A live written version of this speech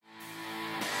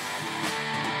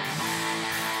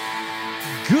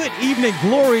Good evening,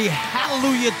 glory,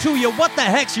 hallelujah to you. What the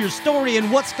heck's your story and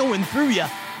what's going through you?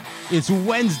 It's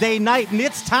Wednesday night and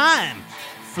it's time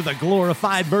for the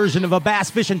glorified version of a bass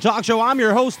fishing talk show. I'm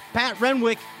your host, Pat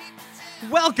Renwick.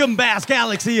 Welcome, Bass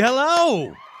Galaxy.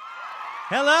 Hello.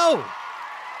 Hello.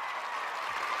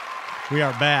 We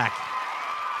are back.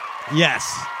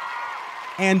 Yes.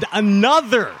 And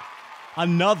another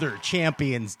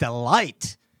champion's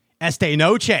delight. Esta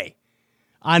Noche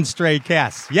on Stray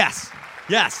Casts. Yes.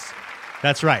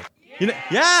 That's right.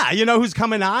 You know who's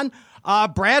coming on?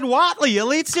 Brad Whatley,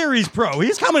 Elite Series Pro.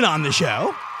 He's coming on the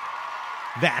show.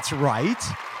 That's right.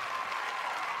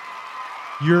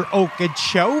 Your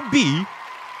Okeechobee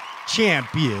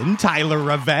champion, Tyler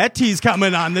Rivet. He's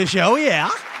coming on the show. Yeah.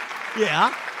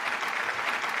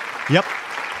 Yep.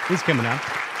 He's coming on.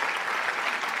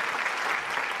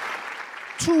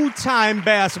 Two-time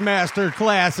Bassmaster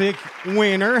Classic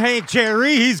winner, Hank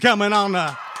Cherry. He's coming on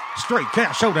the Straight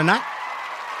Cast Show tonight.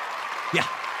 Yeah.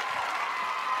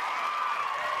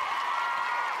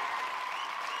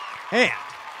 And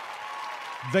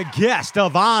the guest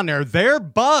of honor, their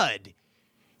bud,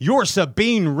 your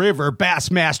Sabine River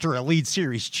Bassmaster Elite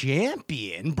Series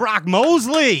champion, Brock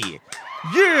Mosley.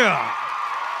 Yeah.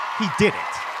 He did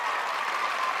it.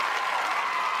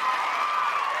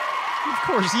 Of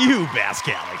course, you, Bass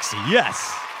Galaxy.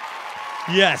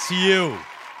 Yes, you.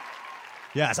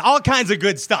 Yes, all kinds of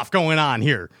good stuff going on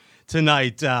here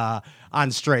tonight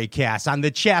on Stray Cast. On the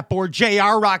chat board,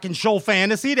 JR Rockin' Shoal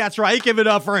Fantasy. That's right, give it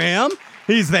up for him.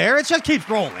 He's there. It just keeps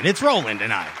rolling. It's rolling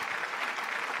tonight.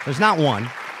 There's not one.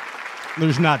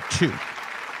 There's not two.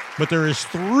 But there is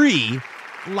 3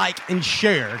 like and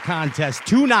share contests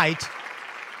tonight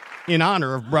in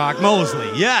honor of Brock Mosley.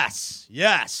 Yes.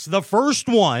 The first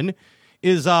one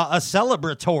is a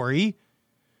celebratory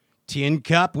Tin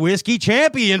Cup Whiskey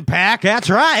Champion Pack. That's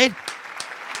right.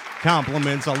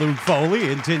 Compliments of Luke Foley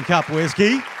and Tin Cup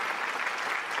Whiskey.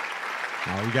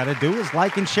 All you got to do is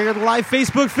like and share the live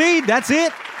Facebook feed. That's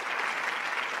it.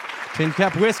 Tin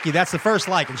Cup Whiskey. That's the first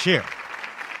like and share.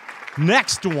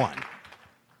 Next one.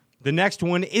 The next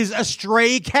one is a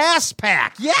Stray Cast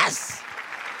Pack. Yes.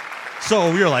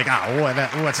 So you're like,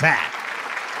 what's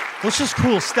that? Well, it's just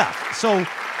cool stuff. So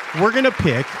we're going to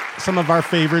pick some of our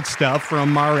favorite stuff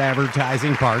from our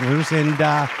advertising partners, and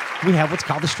we have what's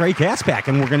called the Stray Cast Pack,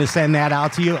 and we're going to send that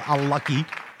out to you, a lucky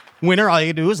winner. All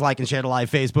you do is like and share the live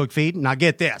Facebook feed. Now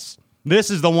get this. This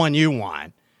is the one you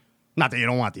want. Not that you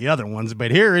don't want the other ones,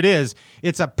 but here it is.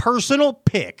 It's a personal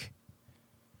pick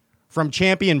from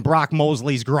champion Brock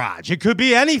Mosley's garage. It could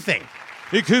be anything.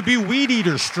 It could be weed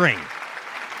eater string.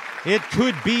 It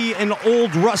could be an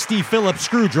old rusty Phillips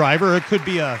screwdriver. It could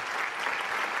be a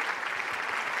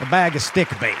bag of stick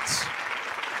baits.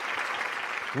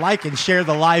 Like and share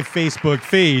the live Facebook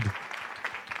feed,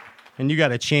 and you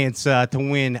got a chance to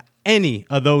win any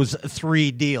of those 3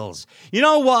 deals. You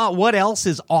know what else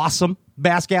is awesome,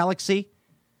 Bass Galaxy?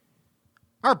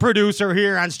 Our producer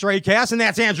here on Stray Cast, and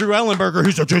that's Andrew Ellenberger.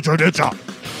 He's a teacher.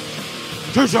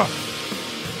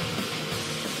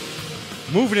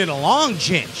 Moving it along,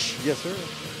 Ginch. Yes, sir.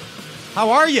 How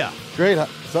are you? Great.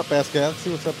 What's up, Bass Galaxy?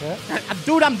 What's up, Pat?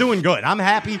 Dude, I'm doing good. I'm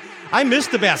happy. I miss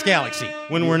the Bass Galaxy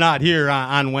when we're not here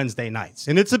on Wednesday nights.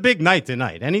 And it's a big night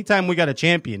tonight. Anytime we got a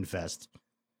champion fest,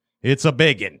 it's a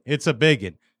biggin'.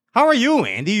 How are you,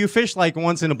 Andy? You fish like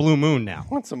once in a blue moon now.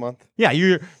 Once a month. Yeah,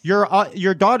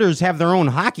 your daughters have their own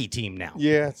hockey team now.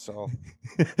 Yeah, so.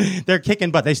 They're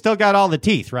kicking butt. They still got all the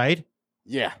teeth, right?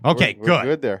 Yeah. Okay, we're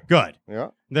good there. Good. Yeah.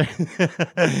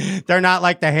 They're not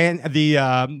like the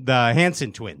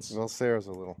Hansen twins. Well, Sarah's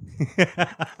a little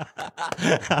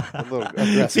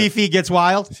aggressive. Fifi gets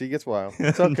wild. She gets wild.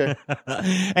 It's okay.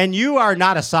 And you are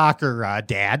not a soccer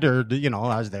dad, or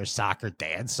there's soccer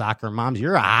dads, soccer moms.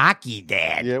 You're a hockey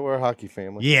dad. Yeah, we're a hockey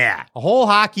family. Yeah, a whole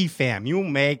hockey fam. You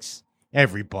makes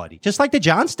everybody, just like the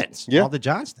Johnstons. Yeah, all the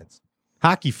Johnstons.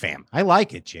 Hockey fam. I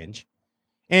like it, Ginge.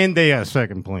 And they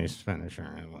second place finisher.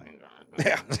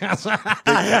 Yeah.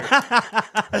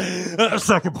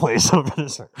 Second place over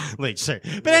Lake Sir.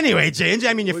 But anyway, Ginge,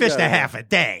 I mean, you fished a half a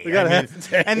day.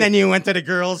 And then you went to the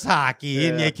girls' hockey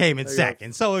and you came in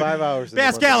second. So 5 hours.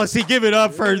 Bass Galaxy, give it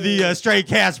up for the Stray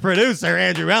Cast producer,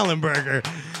 Andrew Ellenberger,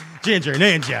 Ginger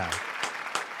Ninja,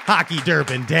 Hockey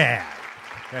Durbin Dad.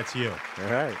 That's you. All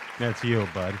right. That's you,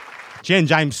 bud.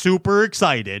 Ginge, I'm super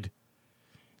excited.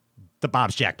 The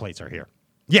Bob's Jack Plates are here.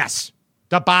 Yes.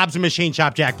 The Bob's Machine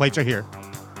Shop Jack Plates are here.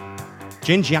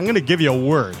 Gingy, I'm going to give you a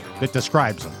word that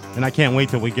describes them, and I can't wait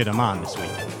till we get them on this week.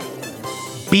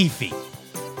 Beefy.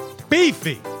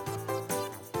 Beefy.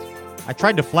 I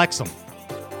tried to flex them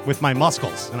with my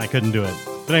muscles, and I couldn't do it.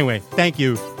 But anyway, thank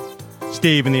you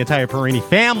Steve and the entire Perini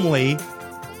family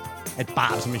at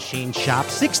Bob's Machine Shop.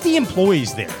 60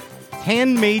 employees there.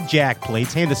 Handmade jack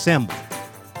plates, hand assembled.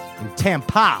 In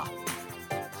Tampa,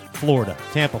 Florida.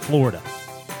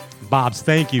 Bob's,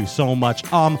 thank you so much.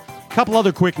 Couple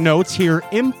other quick notes here.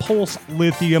 Impulse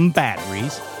lithium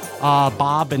batteries.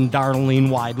 Bob and Darlene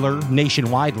Weidler, Nation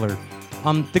Weidler.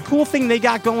 The cool thing they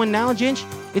got going now, Ginge,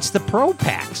 it's the Pro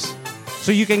Packs.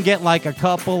 So you can get like a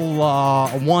couple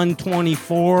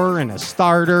 124 and a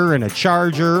starter and a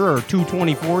charger, or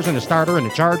 224s and a starter and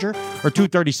a charger, or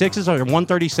 236s or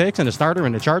 136 and a starter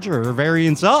and a charger, or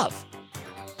variants of.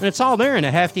 And it's all there in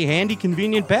a hefty, handy,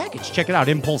 convenient package. Check it out,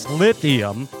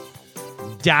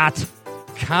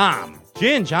 ImpulseLithium.com.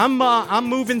 Ginge, I'm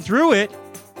moving through it.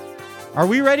 Are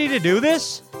we ready to do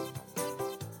this?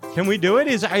 Can we do it?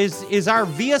 Is our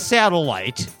via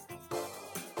satellite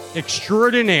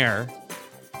extraordinaire?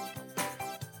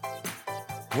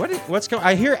 What's going?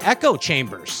 I hear echo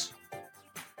chambers.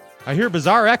 I hear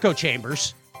bizarre echo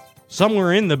chambers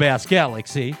somewhere in the Bass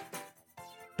Galaxy.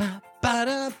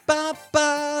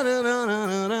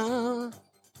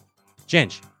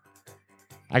 Ginge,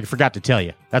 I forgot to tell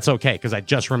you. That's okay, because I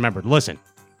just remembered. Listen,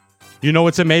 you know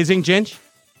what's amazing, Ginge?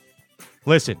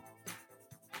 Listen,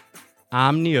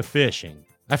 Omnia Fishing.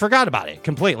 I forgot about it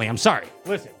completely. I'm sorry.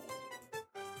 Listen,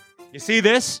 you see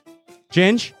this,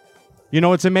 Ginge? You know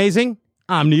what's amazing?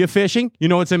 Omnia Fishing. You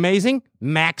know what's amazing?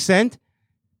 Maxcent.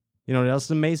 You know what else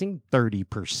is amazing?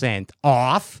 30%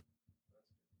 off.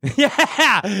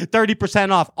 Yeah,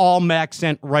 30% off all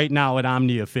Maxcent right now at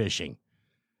Omnia Fishing.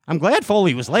 I'm glad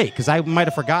Foley was late, because I might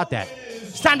have forgot that.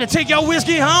 It's time to take your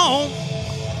whiskey home.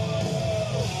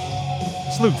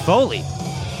 It's Luke Foley.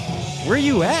 Where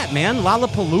you at, man?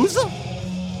 Lollapalooza?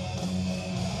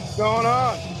 What's going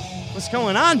on? What's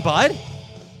going on, bud?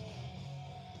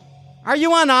 Are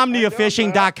you on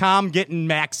OmniaFishing.com getting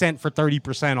Maxcent for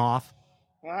 30% off?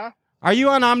 Huh? Are you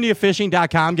on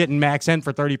OmniaFishing.com getting Maxcent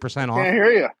for 30% off? Can't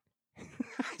hear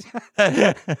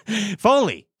you.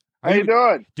 Foley. How you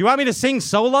doing? Do you want me to sing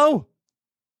solo?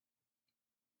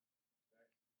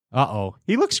 Uh-oh.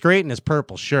 He looks great in his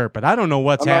purple shirt, but I don't know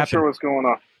what's happening. I'm not sure what's going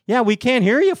on. Yeah, we can't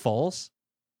hear you, Foles.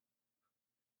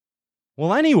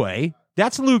 Well, anyway,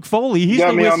 that's Luke Foley. He's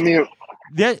got me on mute.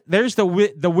 There's the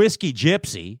Whiskey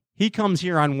Gypsy. He comes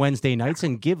here on Wednesday nights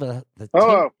and give the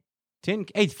tin.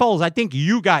 Hey, Foles, I think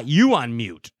you got you on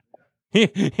mute.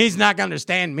 He's not going to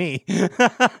understand me. All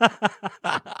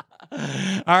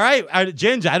right,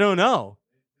 Ginge, I don't know.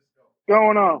 What's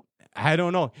going on? I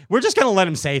don't know. We're just going to let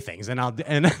him say things, and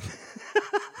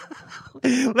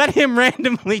let him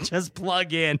randomly just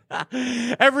plug in.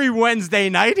 Every Wednesday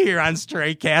night here on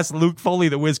Straycast, Luke Foley,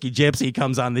 the Whiskey Gypsy,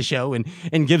 comes on the show and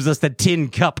gives us the Tin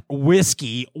Cup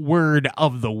Whiskey word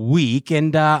of the week.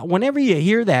 And whenever you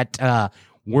hear that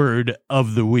word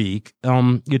of the week,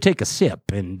 you take a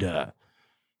sip, and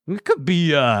it could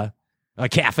be a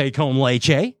Cafe Con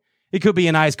Leche. It could be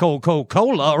an ice cold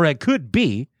Coca-Cola, or it could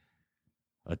be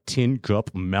a Tin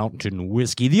Cup Mountain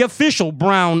Whiskey, the official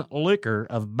brown liquor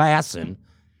of Bassin.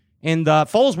 And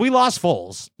Foles, we lost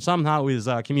Foles. Somehow his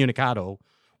comunicado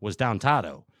was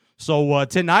downtado. So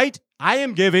tonight, I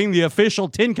am giving the official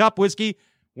Tin Cup Whiskey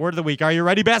word of the week. Are you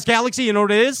ready, Bass Galaxy? You know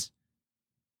what it is?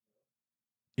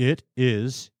 It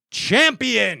is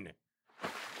Champion.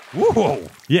 Whoa.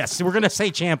 Yes, we're going to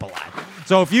say champ a lot.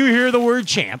 So if you hear the word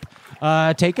champ,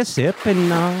 take a sip,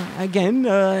 and again,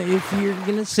 if you're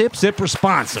going to sip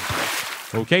responsibly.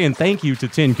 Okay, and thank you to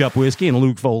Tin Cup Whiskey and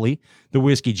Luke Foley, the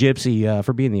Whiskey Gypsy,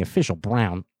 for being the official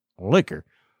brown liquor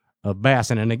of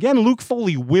Bassin. And again, Luke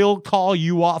Foley will call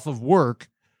you off of work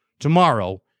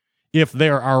tomorrow if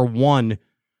there are one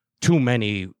too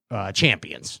many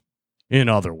champions, in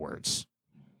other words.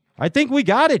 I think we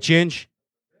got it, Ginge.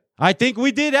 I think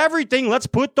we did everything. Let's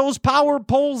put those power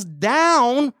poles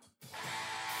down.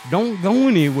 Don't go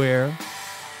anywhere.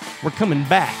 We're coming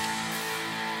back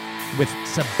with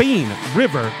Sabine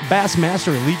River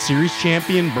Bassmaster Elite Series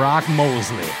champion Brock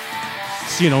Mosley.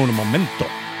 See you in a momento.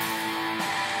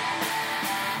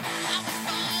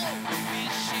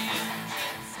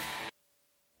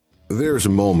 There's a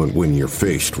moment when you're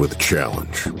faced with a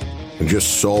challenge, and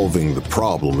just solving the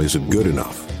problem isn't good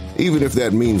enough, even if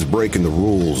that means breaking the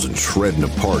rules and shredding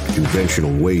apart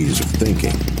conventional ways of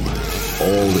thinking, all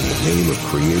in the name of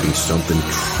creating something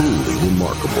truly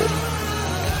remarkable.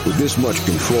 With this much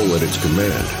control at its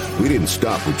command, we didn't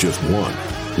stop with just one.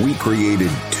 We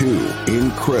created two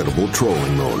incredible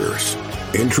trolling motors.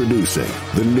 Introducing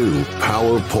the new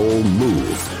Power Pole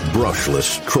Move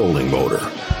brushless trolling motor.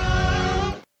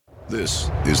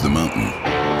 This is the mountain,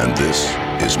 and this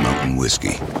is mountain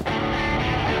whiskey.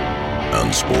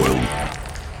 Unspoiled,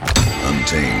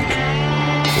 untamed,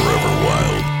 forever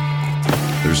wild.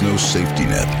 There's no safety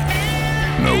net,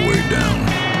 no way down.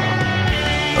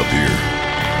 Up here,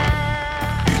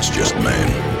 it's just man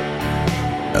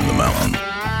and the mountain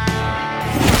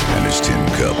and his tin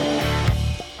cup.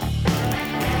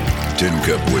 Tin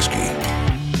Cup Whiskey.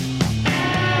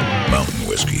 Mountain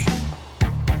Whiskey.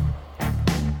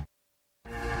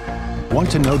 Want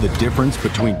to know the difference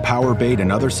between power bait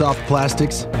and other soft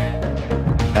plastics?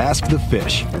 Ask the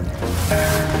fish.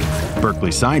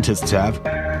 Berkeley scientists have.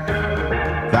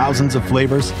 Thousands of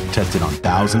flavors tested on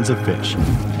thousands of fish.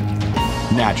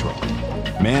 Natural.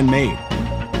 Man-made.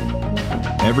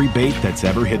 Every bait that's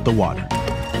ever hit the water.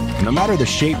 No matter the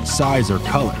shape, size, or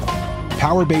color,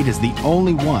 power bait is the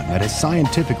only one that is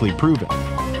scientifically proven.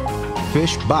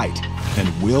 Fish bite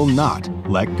and will not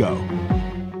let go.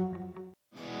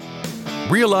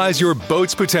 Realize your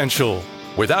boat's potential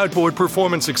with outboard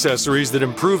performance accessories that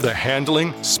improve the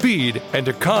handling, speed, and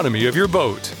economy of your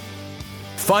boat.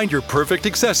 Find your perfect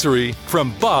accessory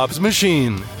from Bob's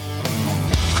Machine.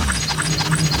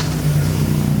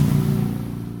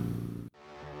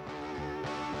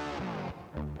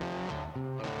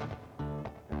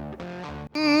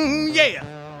 Yeah.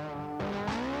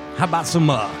 How about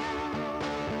some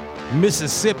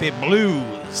Mississippi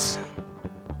blues?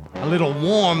 A little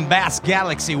warm Bass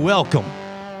Galaxy welcome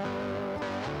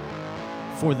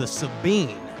for the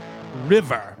Sabine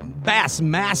River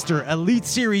Bassmaster Elite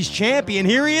Series champion.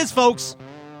 Here he is, folks.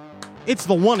 It's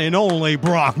the one and only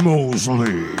Brock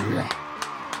Mosley.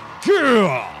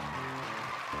 Yeah.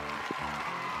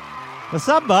 What's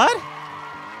up, bud?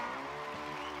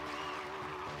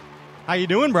 How you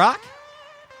doing, Brock?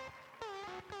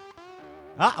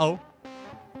 Uh-oh.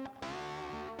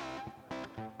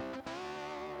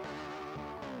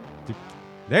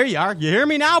 There you are. You hear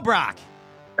me now, Brock?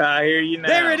 I hear you now.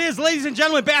 There it is, ladies and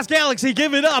gentlemen. Bass Galaxy,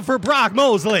 give it up for Brock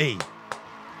Mosley.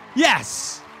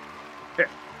 Yes.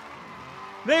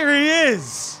 There he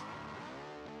is.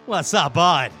 What's up,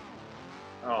 bud?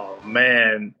 Oh,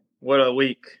 man. What a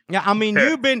week. Yeah, I mean,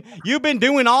 you've been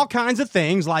doing all kinds of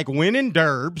things like winning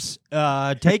derbs,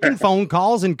 taking phone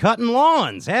calls, and cutting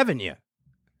lawns, haven't you?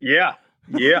 Yeah.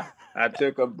 I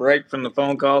took a break from the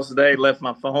phone calls today, left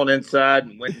my phone inside,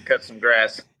 and went and cut some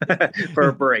grass for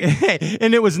a break.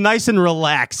 And it was nice and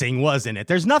relaxing, wasn't it?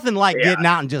 There's nothing like getting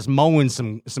out and just mowing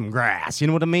some grass. You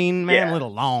know what I mean, man? Yeah. A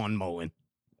little lawn mowing.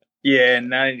 Yeah,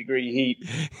 90-degree heat.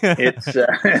 It's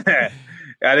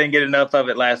I didn't get enough of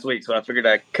it last week, so I figured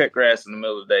I'd cut grass in the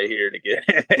middle of the day here to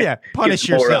get punish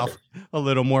get more of yourself it. a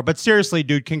little more. But seriously,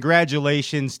 dude,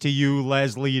 congratulations to you,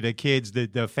 Leslie, the kids,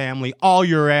 the family, all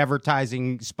your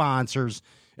advertising sponsors,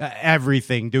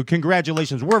 everything, dude.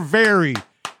 Congratulations. We're very,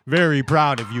 very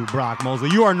proud of you, Brock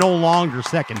Mosley. You are no longer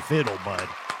second fiddle, bud.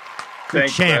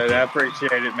 Thanks, bud. I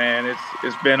appreciate it, man.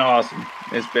 It's been awesome.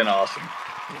 It's been awesome.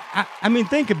 I mean,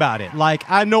 think about it. Like,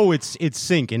 I know it's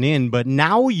sinking in, but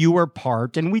now you are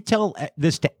part, and we tell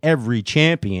this to every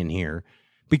champion here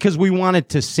because we want it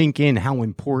to sink in how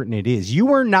important it is.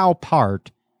 You are now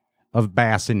part of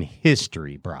Bassin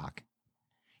history, Brock.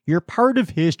 You're part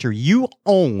of history. You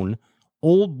own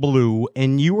Old Blue,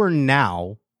 and you are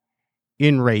now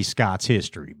in Ray Scott's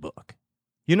history book.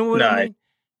 You know what I mean?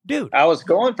 Dude, I was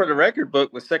going for the record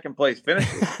book with second place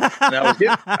finishes. And I was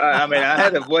I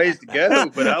had a ways to go,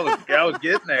 but I was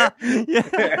getting there.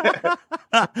 Yeah.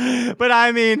 But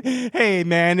I mean, hey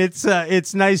man, it's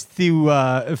nice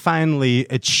to finally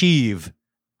achieve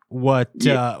what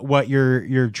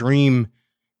your dream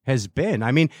has been.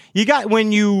 I mean, you got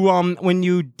when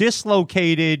you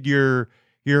dislocated your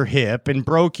hip and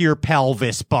broke your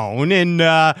pelvis bone, and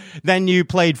then you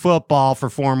played football for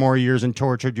 4 more years and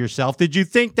tortured yourself. Did you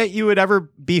think that you would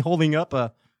ever be holding up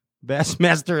a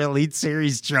Bassmaster Elite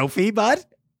Series trophy, bud?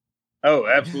 Oh,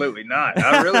 absolutely not.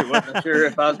 I really wasn't sure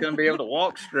if I was going to be able to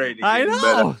walk straight again. I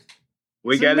know. But,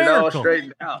 we got it all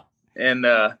straightened out and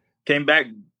came back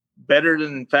better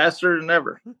and faster than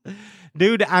ever.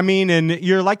 Dude, I mean, and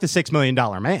you're like the $6 million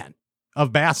man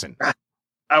of Bassin.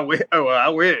 I wish.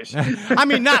 I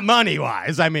mean, not money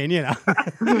wise. I mean, you know.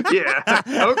 Yeah.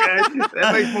 Okay.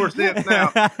 That makes more sense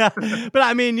now. But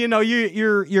I mean, you know,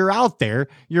 you're out there.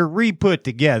 You're re-put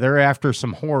together after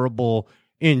some horrible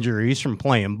injuries from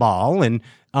playing ball, and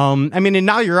I mean, and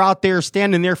now you're out there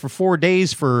standing there for 4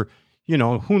 days for, you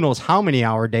know, who knows how many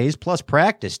hour days plus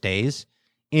practice days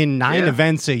in 9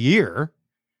 events a year,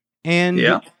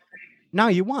 and now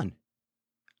you won.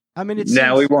 I mean,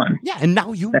 we won. Yeah, and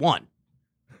now you won.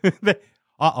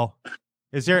 Uh-oh.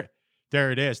 Is there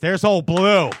it is. There's Old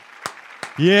Blue.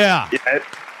 Yeah.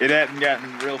 It hadn't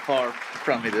gotten real far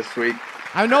from me this week.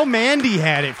 I know Mandy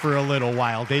had it for a little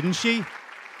while, didn't she?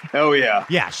 Oh, yeah.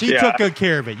 Yeah, she took good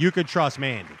care of it. You could trust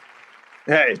Mandy.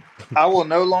 Hey, I will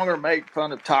no longer make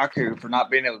fun of Taku for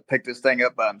not being able to pick this thing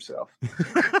up by himself.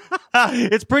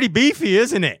 It's pretty beefy,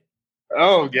 isn't it?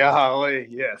 Oh, golly,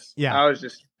 yes. Yeah. I was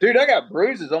just, dude, I got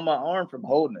bruises on my arm from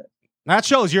holding it. That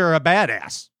shows you're a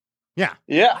badass. Yeah.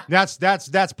 Yeah.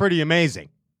 That's pretty amazing.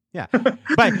 Yeah.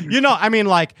 But, you know, I mean,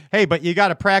 like, hey, but you got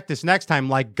to practice next time.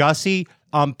 Like, Gussie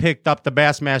picked up the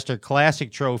Bassmaster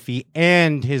Classic trophy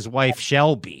and his wife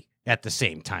Shelby at the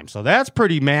same time. So that's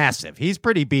pretty massive. He's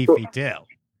pretty beefy, too.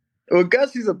 Well,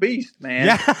 Gussie's a beast, man.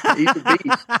 Yeah. He's a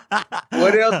beast.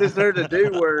 What else is there to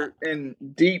do? We're in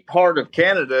deep part of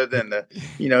Canada than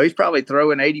he's probably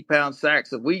throwing 80-pound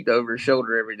sacks of wheat over his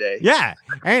shoulder every day. Yeah.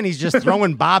 And he's just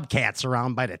throwing bobcats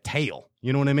around by the tail.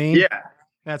 You know what I mean? Yeah.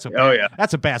 That's a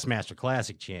Bassmaster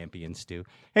Classic champion, Stu.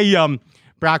 Hey,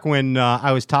 Brock, when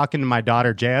I was talking to my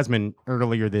daughter Jasmine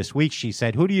earlier this week, she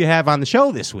said, "Who do you have on the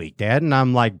show this week, Dad?" And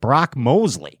I'm like, "Brock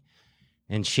Mosley."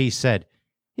 And she said,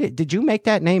 "Did you make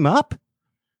that name up?"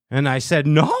 And I said,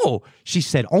 "No." She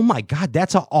said, "Oh my God,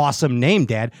 that's an awesome name,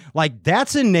 Dad. Like,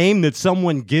 that's a name that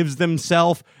someone gives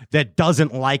themselves that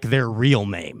doesn't like their real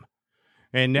name."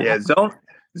 And yeah,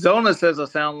 Zona says I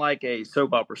sound like a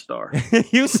soap opera star.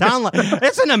 You sound like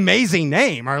it's an amazing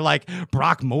name, or like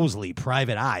Brock Mosley,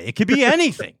 Private Eye. It could be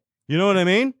anything. You know what I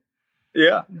mean?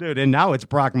 Yeah, dude. And now it's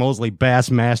Brock Mosley,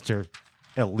 Bassmaster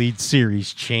Elite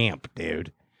Series champ,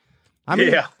 dude. I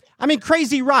mean,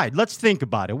 crazy ride. Let's think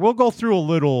about it. We'll go through a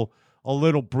little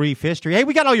brief history. Hey,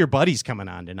 we got all your buddies coming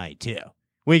on tonight too.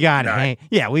 We got Hank.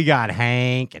 Yeah, we got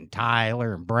Hank and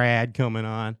Tyler and Brad coming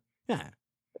on. Yeah.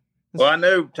 Well, I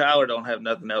know Tyler don't have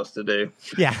nothing else to do.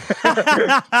 Yeah.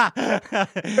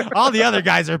 All the other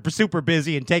guys are super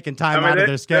busy and taking time out of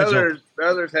their schedule.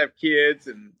 Others have kids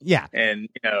and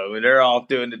they're off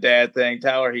doing the dad thing.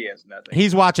 Tyler, he has nothing.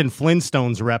 He's watching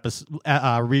Flintstones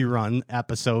rerun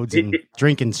episodes and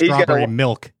drinking strawberry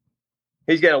milk.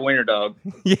 He's got a wiener dog.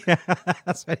 Yeah,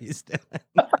 that's what he's doing.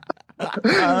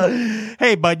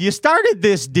 Hey, bud, you started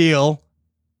this deal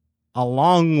a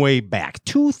long way back,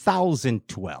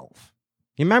 2012.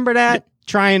 You remember that?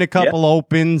 Trying a couple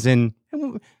opens, and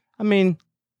I mean,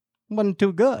 wasn't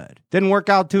too good. Didn't work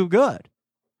out too good.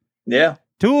 Yeah.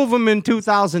 2 of them in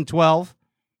 2012.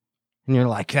 And you're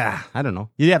like, I don't know.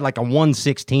 You had like a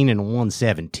 116 and a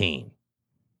 117.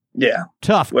 Yeah.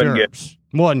 Tough derbs.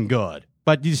 Wasn't good.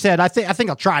 But you said, I think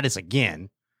I'll try this again.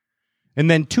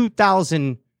 And then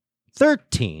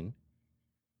 2013,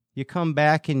 you come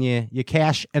back and you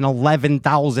cash an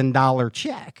 $11,000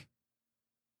 check.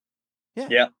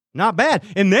 Yeah. Not bad.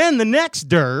 And then the next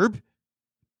derb,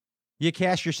 you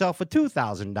cash yourself a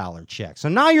 $2,000 check. So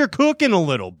now you're cooking a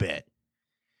little bit.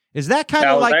 Is that kind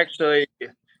of like...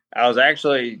 I was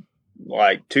actually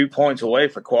like 2 points away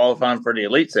for qualifying for the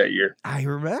elites that year. I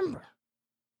remember.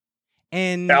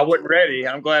 And I wasn't ready.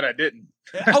 I'm glad I didn't.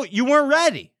 Oh, you weren't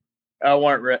ready? I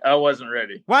wasn't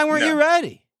ready. Why weren't you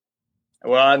ready?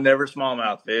 Well, I never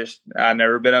smallmouth fished. I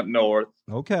never been up north.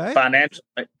 Okay.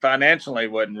 Financially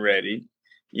wasn't ready.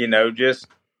 Just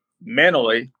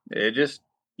mentally, it just,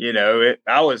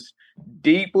 I was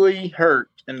deeply hurt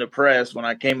and depressed when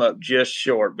I came up just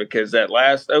short, because that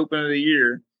last open of the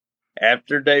year,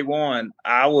 after day one,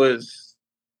 I was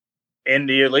in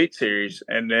the Elite Series,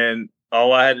 and then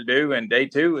all I had to do in day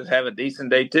two was have a decent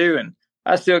day two, and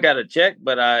I still got a check,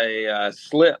 but I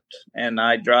slipped and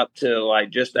I dropped to like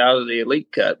just out of the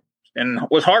elite cut and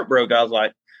was heartbroken. I was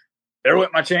like, there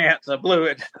went my chance. I blew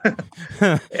it.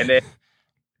 And then,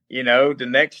 the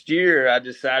next year I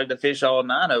decided to fish all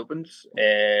 9 opens.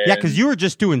 And yeah, because you were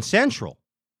just doing Central,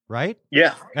 right?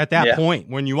 Yeah. At that point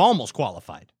when you almost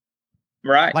qualified.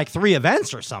 Right. Like 3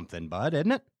 events or something, bud,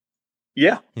 isn't it?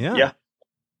 Yeah. Yeah. Yeah.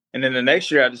 And then the next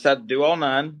year I decided to do all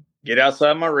 9. Get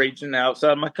outside my region,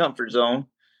 outside my comfort zone,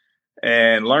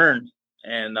 and learn.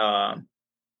 And I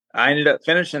ended up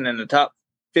finishing in the top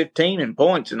 15 in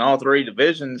points in all 3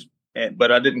 divisions,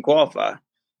 but I didn't qualify.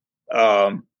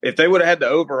 If they would have had the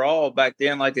overall back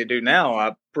then like they do now,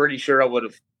 I'm pretty sure I would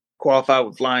have qualified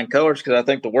with flying colors, because I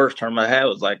think the worst tournament I had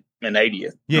was like an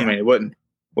 80th. Yeah. I mean, it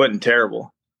wasn't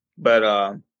terrible. But,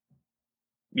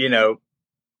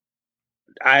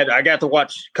 I got to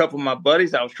watch a couple of my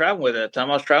buddies I was traveling with at the time.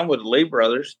 I was traveling with the Lee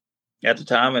brothers at the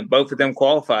time, and both of them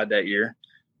qualified that year.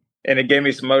 And it gave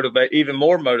me some even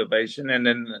more motivation. And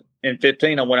then in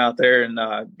 15, I went out there and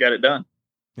got it done.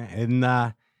 And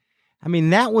I mean,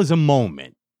 that was a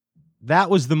moment. That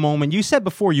was the moment. You said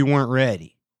before you weren't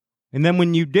ready. And then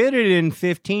when you did it in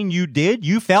 15, you did.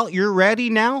 You felt you're ready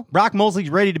now? Brock Mosley's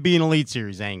ready to be an Elite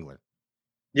Series angler.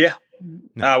 Yeah,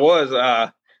 no. I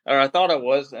was. or I thought I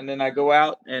was. And then I go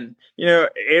out and,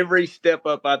 every step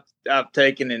up I've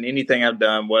taken in anything I've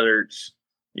done, whether it's,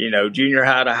 junior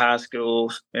high to high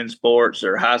school in sports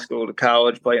or high school to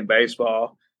college playing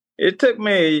baseball, it takes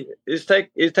me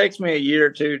a year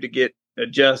or two to get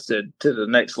adjusted to the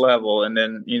next level. And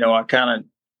then, I kind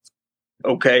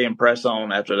of and press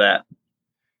on after that.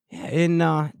 Yeah,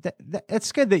 and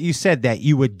it's good that you said that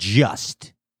you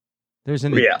adjust. There's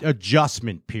an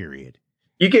adjustment period.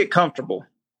 You get comfortable.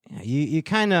 Yeah, you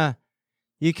kind of,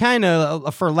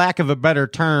 for lack of a better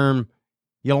term,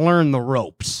 you learn the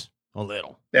ropes a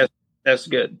little. That's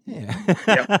good. Yeah.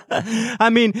 Yep.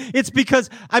 I mean, it's because,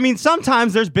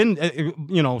 sometimes there's been,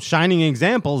 shining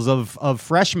examples of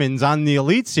freshmen on the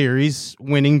Elite Series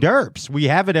winning derps. We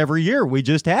have it every year. We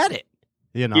just had it,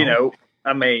 Look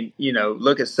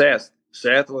at Seth.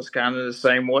 Seth was kind of the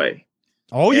same way.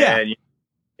 Oh, yeah.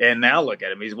 And now look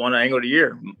at him. He's won an angle of the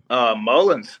year.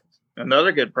 Mullins,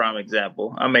 another good prime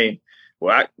example.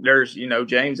 There's,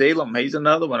 James Elam. He's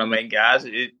another one. Guys,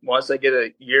 once they get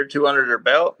a year or two under their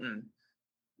belt and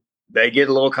they get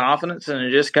a little confidence, and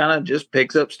it just kind of just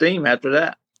picks up steam after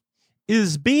that.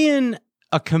 Is being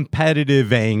a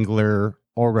competitive angler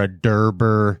or a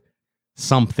derber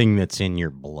something that's in your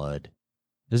blood?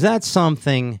 Is that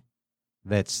something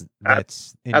that's I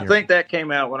think that came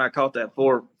out when I caught that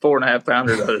 4.5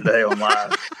 pounder the other day on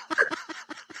live.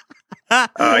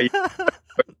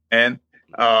 And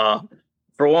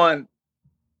for one,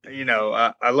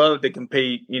 I love to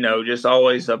compete, just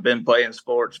always. I've been playing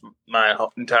sports my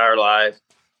entire life.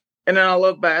 And then I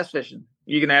love bass fishing.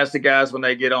 You can ask the guys when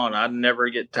they get on. I never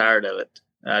get tired of it.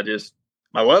 I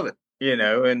love it,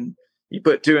 and you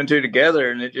put two and two together,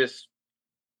 and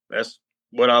that's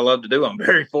what I love to do. I'm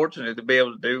very fortunate to be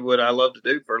able to do what I love to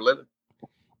do for a living.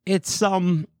 It's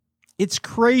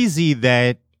crazy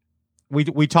that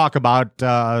we talk about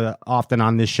often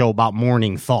on this show about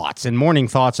morning thoughts, and morning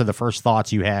thoughts are the first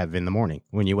thoughts you have in the morning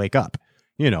when you wake up,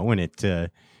 and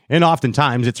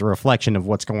oftentimes it's a reflection of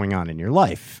what's going on in your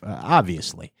life,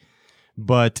 obviously,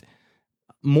 but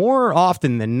more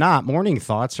often than not, morning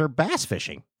thoughts are bass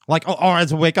fishing. Like,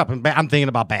 as I wake up and I'm thinking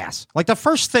about bass. Like the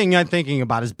first thing I'm thinking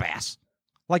about is bass.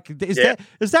 Like, is that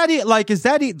it?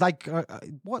 Like,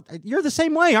 what? You're the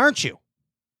same way, aren't you?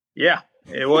 Yeah,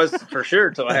 it was for sure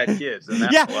until I had kids. And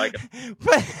that's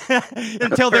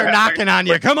until they're knocking on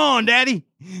you. Come on, Daddy.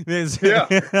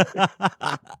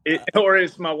 Or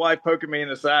it's my wife poking me in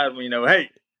the side. Hey,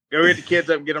 go get the kids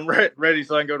up and get them ready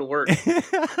so I can go to work.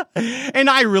 And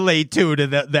I relate too to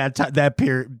that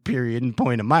period and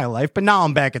point in my life. But now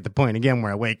I'm back at the point again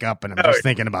where I wake up and I'm just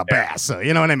thinking about bass. So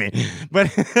you know what I mean.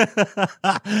 But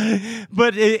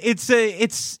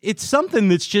it's something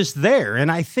that's just there, and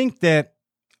I think that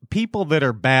people that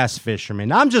are bass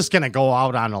fishermen, I'm just gonna go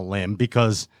out on a limb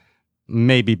because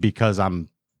I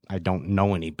don't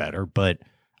know any better, but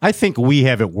I think we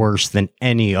have it worse than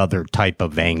any other type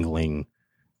of angling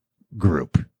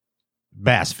group.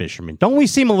 Bass fishermen, don't we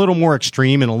seem a little more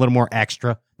extreme and a little more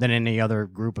extra than any other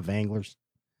group of anglers?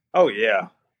 Oh yeah.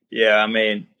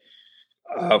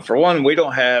 For one, we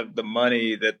don't have the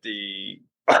money that the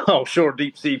offshore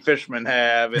deep sea fishermen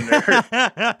have in their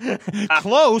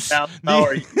close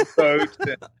boats. And,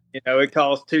 it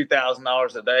costs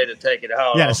 $2,000 a day to take it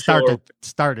out. Yeah, to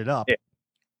start it up.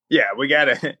 Yeah,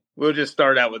 we'll just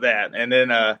start out with that, and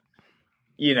then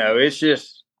it's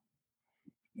just.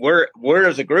 We're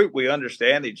as a group, we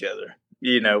understand each other.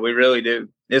 We really do.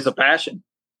 It's a passion.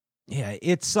 Yeah,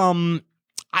 it's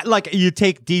like you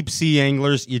take deep sea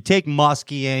anglers, you take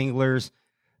musky anglers,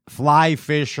 fly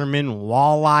fishermen,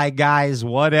 walleye guys,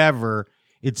 whatever.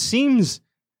 It seems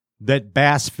that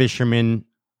bass fishermen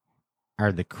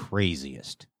are the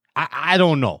craziest. I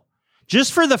don't know.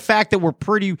 Just for the fact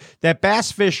that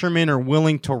bass fishermen are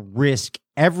willing to risk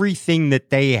everything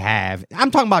that they have. I'm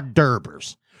talking about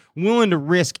derbers. Willing to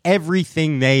risk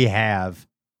everything they have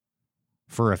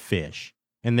for a fish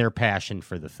and their passion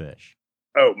for the fish.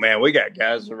 Oh, man, we got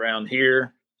guys around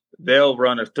here. They'll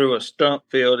run through a stump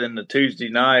field in the Tuesday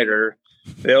night, or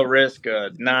they'll risk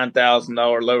a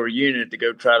 $9,000 lower unit to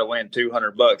go try to win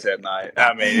 $200 that night.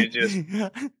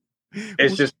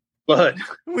 It's just blood.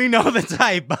 We know the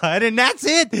type, bud, and that's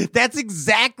it. That's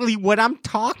exactly what I'm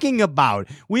talking about.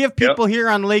 We have people here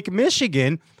on Lake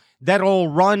Michigan that'll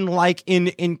run like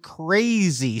in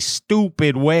crazy,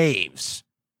 stupid waves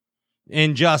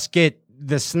and just get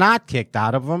the snot kicked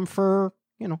out of them for,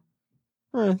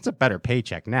 it's a better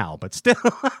paycheck now, but still,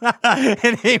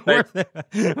 it ain't worth it.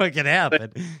 What can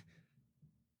happen?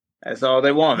 That's all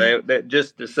they want. They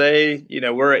just to say,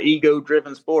 we're an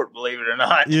ego-driven sport, believe it or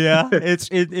not. Yeah,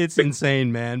 it's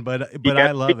insane, man, but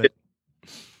I love it.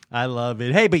 I love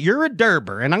it. Hey, but you're a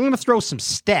derber, and I'm going to throw some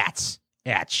stats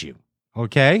at you,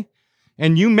 okay?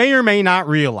 And you may or may not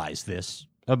realize this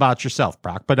about yourself,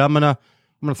 Brock, but I'm gonna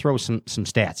throw some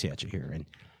stats at you here. And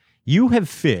you have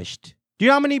fished. Do you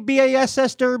know how many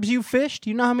BASS derbs you fished? Do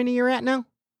you know how many you're at now?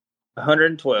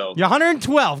 112. You're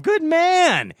 112. Good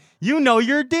man. You know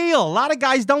your deal. A lot of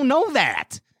guys don't know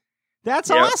that. That's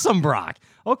awesome, Brock.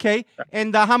 Okay.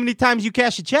 And how many times you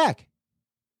cash a check?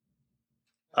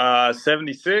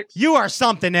 76. You are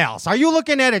something else. Are you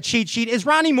looking at a cheat sheet? Is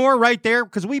Ronnie Moore right there?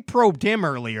 Because we probed him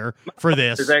earlier for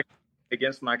this. It's actually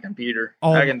against my computer.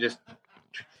 Oh. I can just...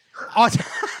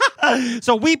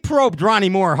 So we probed Ronnie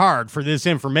Moore hard for this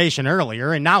information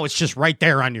earlier, and now it's just right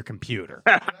there on your computer.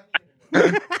 All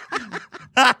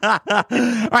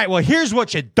right, well, here's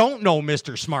what you don't know,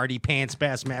 Mr. Smarty Pants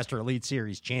Bassmaster Elite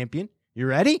Series champion. You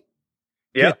ready?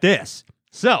 Yep. Get this.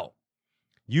 So,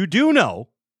 you do know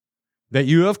that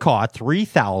you have caught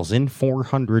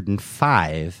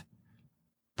 3,405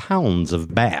 pounds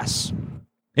of bass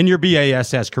in your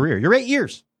BASS career. You're 8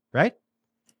 years, right?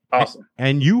 Awesome.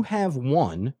 And you have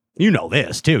won, you know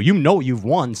this too, you know you've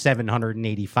won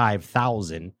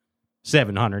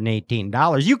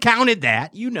 $785,718. You counted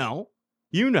that, you know.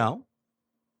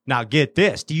 Now get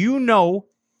this. Do you know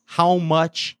how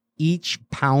much each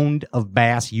pound of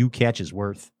bass you catch is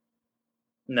worth?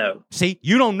 No. See,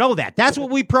 you don't know that. That's what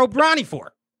we probed Ronnie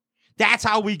for. That's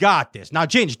how we got this. Now,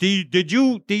 Ginge, do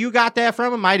you got that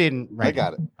from him? I didn't. Right? I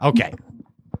got it. Okay.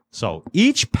 So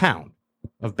each pound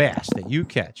of bass that you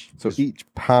catch. So each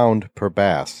pound per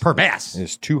bass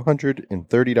is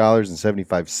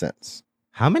 $230.75.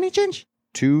 How many, Ginge?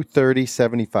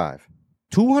 $230.75.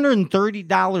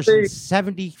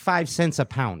 $230.75 a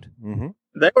pound. Mm-hmm.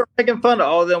 They were making fun of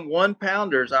all them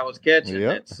 1-pounders I was catching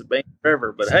at Sabine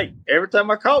River. But hey, every time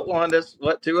I caught one, that's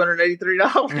what,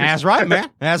 $283. That's right, man.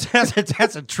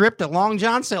 That's a trip to Long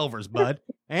John Silver's, bud.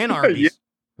 And Arby's. Yeah.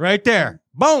 Right there.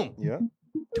 Boom. Yeah.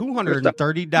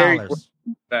 $230.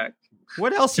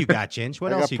 What else you got, Ginge?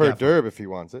 What else you got? Per derb if he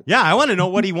wants it. Yeah, I want to know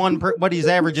what he won, what his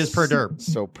average is per derb.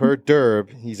 So per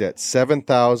derb, he's at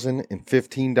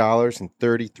 $7,015.33.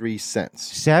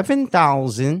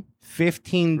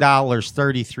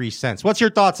 $7,015.33. What's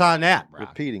your thoughts on that, Brock?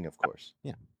 Repeating, of course.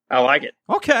 Yeah. I like it.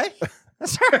 Okay.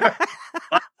 That's right.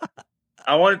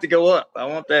 I want it to go up. I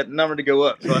want that number to go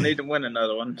up, so I need to win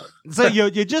another one. So you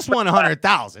just won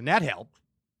 100,000. That helped.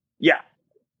 Yeah.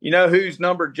 You know whose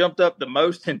number jumped up the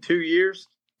most in 2 years?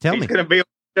 Tell He's me. going to be on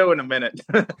the show in a minute.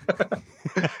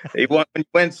 He won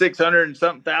 600 and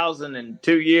something thousand in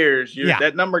 2 years.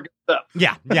 That number goes up.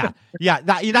 Yeah.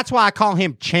 That's why I call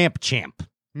him Champ.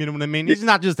 You know what I mean? He's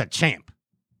not just a champ.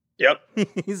 Yep.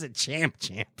 He's a champ.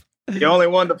 The only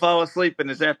one to fall asleep in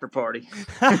his after party.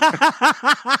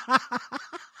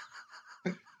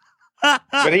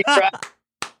 But he tried.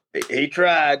 He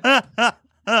tried.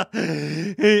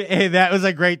 Hey, that was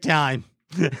a great time.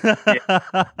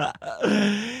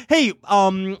 Hey,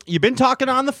 you've been talking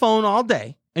on the phone all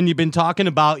day, and you've been talking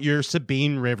about your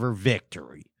Sabine River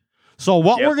victory. So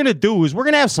what we're going to do is we're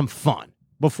going to have some fun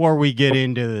before we get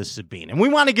into the Sabine. And we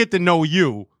want to get to know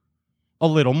you a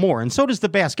little more. And so does the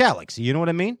Bass Galaxy, you know what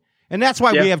I mean? And that's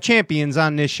why we have champions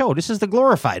on this show. This is the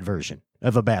glorified version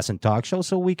of a Bass and Talk show,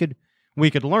 so we could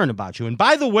learn about you. And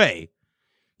by the way,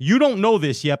 you don't know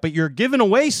this yet, but you're giving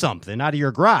away something out of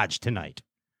your garage tonight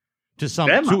to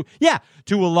a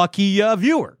lucky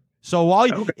viewer. So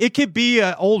it could be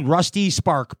an old rusty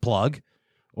spark plug,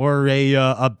 or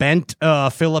a bent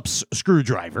Phillips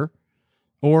screwdriver,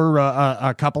 or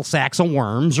a couple sacks of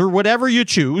worms, or whatever you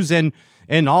choose. And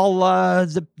all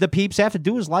the peeps have to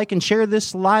do is like and share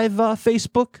this live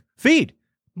Facebook feed.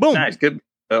 Boom. Nice. Good.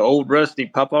 Old rusty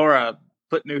pupper I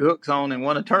put new hooks on and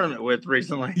won a tournament with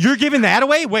recently. You're giving that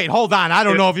away? Wait, hold on. I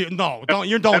don't know if you... No,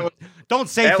 don't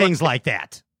say things like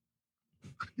that.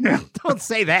 Don't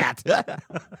say that.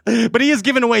 But he is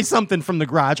giving away something from the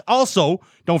garage. Also,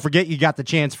 don't forget you got the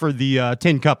chance for the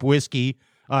Tin Cup Whiskey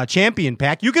Champion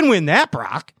Pack. You can win that,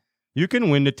 Brock. You can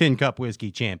win the Tin Cup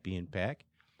Whiskey Champion Pack.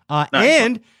 Nice.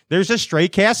 And there's a Stray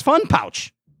Cast Fun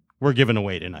Pouch we're giving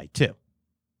away tonight, too.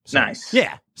 So, nice.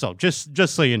 Yeah. So just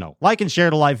so you know, like and share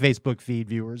the live Facebook feed,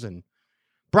 viewers. And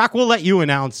Brock, we'll let you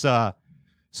announce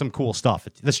some cool stuff.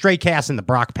 The Stray Cast and the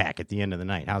Brock Pack at the end of the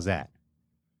night. How's that?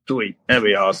 Sweet. That'd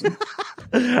be awesome.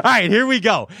 All right, here we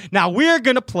go. Now we're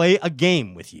going to play a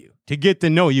game with you to get to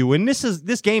know you. And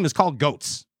this game is called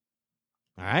Goats.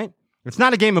 All right. It's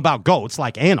not a game about goats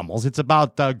like animals. It's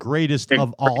about the greatest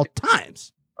of all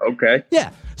times. Okay.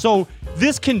 Yeah. So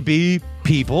this can be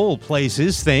people,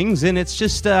 places, things, and it's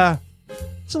just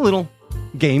it's a little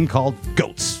game called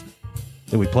Goats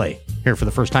that we play here for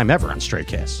the first time ever on Stray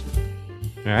Cast.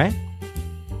 All right?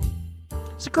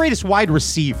 It's the greatest wide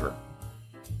receiver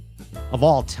of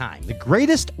all time. The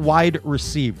greatest wide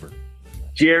receiver.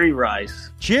 Jerry Rice.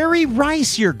 Jerry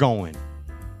Rice, you're going.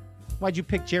 Why'd you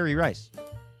pick Jerry Rice?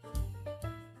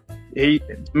 To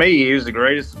me, he was the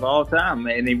greatest of all time,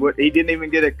 man. He didn't even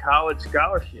get a college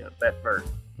scholarship at first.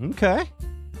 Okay.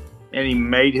 And he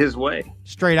made his way.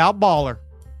 Straight out baller.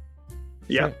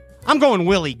 Yeah. I'm going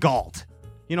Willie Gault.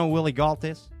 You know who Willie Gault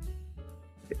is?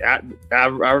 I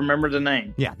remember the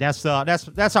name. Yeah, that's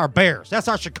our Bears. That's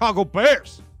our Chicago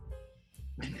Bears.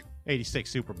 86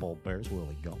 Super Bowl Bears,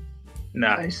 Willie Gault.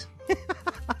 Nice.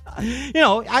 You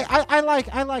know,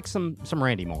 I like some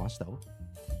Randy Moss though.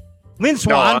 Lynn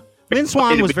Swan. Lynn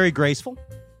Swan was very graceful.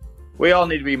 We all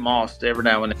need to be mossed every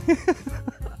now and then.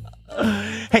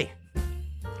 Hey,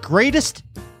 greatest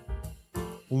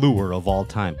lure of all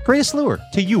time. Greatest lure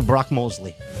to you, Brock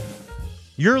Mosley.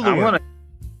 Your lure.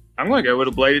 I'm gonna go with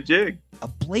a bladed jig. A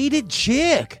bladed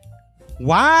jig.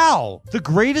 Wow, the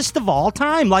greatest of all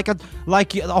time, like a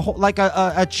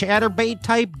chatterbait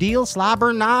type deal,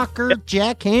 slobber knocker,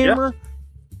 jackhammer. Yep.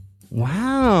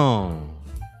 Wow.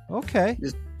 Okay.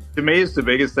 To me, it's the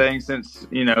biggest thing since a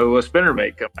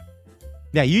spinnerbait come out.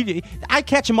 Yeah, I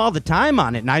catch them all the time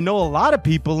on it, and I know a lot of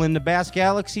people in the Bass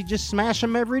Galaxy just smash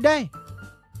them every day.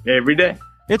 Every day.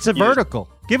 It's a vertical.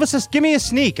 Give me a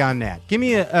sneak on that. Give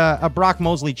me a Brock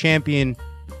Mosley champion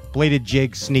bladed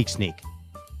jig sneak.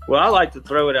 Well, I like to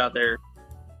throw it out there,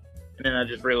 and then I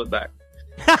just reel it back.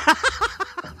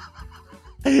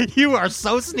 You are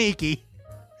so sneaky.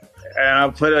 And I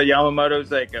put a Yamamoto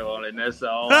Seiko on it, and that's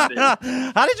all I did.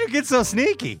 How did you get so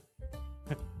sneaky?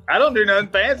 I don't do nothing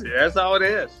fancy. That's all it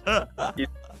is. You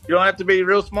don't have to be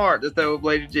real smart to throw a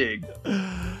bladed jig.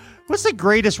 What's the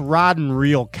greatest rod and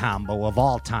reel combo of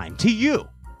all time to you?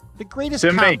 The greatest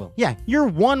to combo. Me. Yeah, your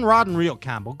one rod and reel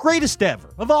combo. Greatest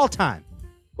ever of all time.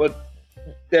 Well,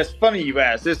 that's funny you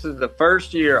asked. This is the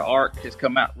first year Arc has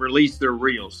come out, released their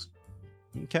reels.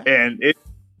 Okay. And it's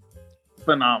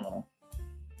phenomenal.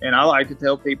 And I like to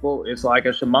tell people it's like a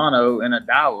Shimano and a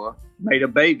Daiwa made a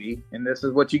baby, and this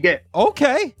is what you get.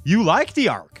 Okay. You like the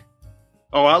Arc.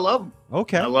 Oh, I love them.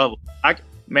 Okay. I love them.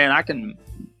 I can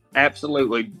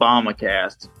absolutely bomb a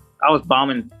cast. I was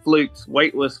bombing flukes,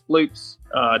 weightless flukes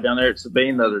down there at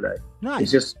Sabine the other day. Nice.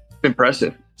 It's just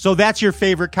impressive. So that's your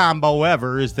favorite combo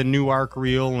ever is the new Arc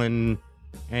reel and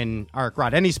Arc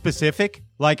rod. Any specific?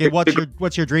 Like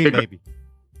what's your dream baby?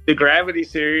 The Gravity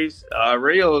Series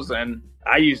reels, and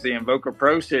I use the Invoker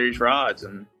Pro Series rods,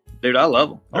 and dude, I love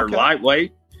them. They're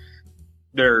lightweight,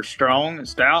 they're strong and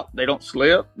stout, they don't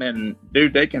slip, and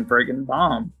dude, they can freaking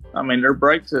bomb. I mean, their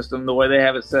brake system, the way they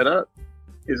have it set up,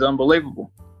 is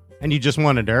unbelievable. And you just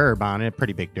won a derb on it,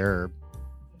 pretty big derb.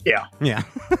 Yeah. Yeah.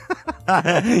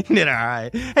 You did all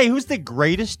right. Hey, who's the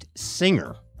greatest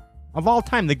singer of all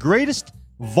time? The greatest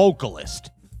vocalist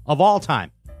of all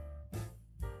time?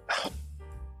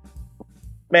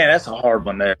 Man, that's a hard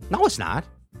one there. No, it's not.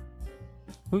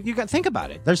 You got to think about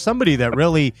it. There's somebody that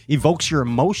really evokes your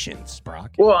emotions,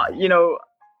 Brock. Well,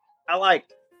 I like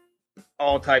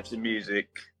all types of music,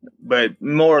 but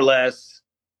more or less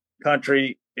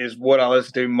country is what I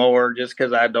listen to more just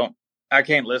because I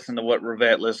can't listen to what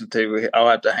Rivet listened to. I'll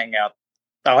have to hang out.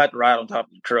 I'll have to ride on top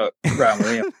of the truck, ride with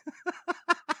him.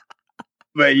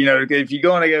 But, if you're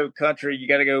going to go country, you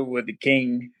got to go with the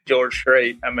king, George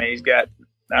Strait. I mean, he's got,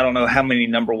 I don't know how many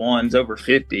number ones, over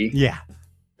 50. Yeah.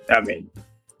 I mean,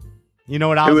 you know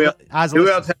what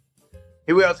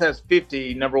who else has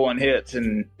 50 number one hits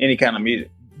in any kind of music?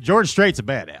 George Strait's a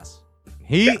badass.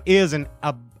 He is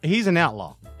he's an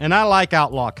outlaw, and I like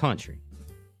outlaw country.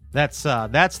 That's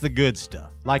the good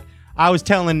stuff. Like I was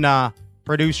telling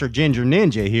producer Ginger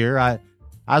Ninja here, I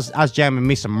was jamming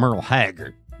me some Merle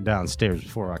Haggard downstairs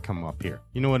before I come up here.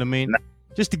 You know what I mean?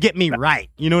 Just to get me right.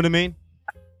 You know what I mean?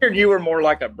 I figured you were more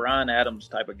like a Bryan Adams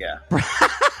type of guy.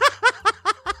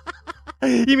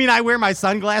 You mean I wear my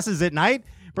sunglasses at night,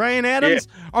 Bryan Adams?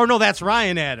 Yeah. Oh, no, that's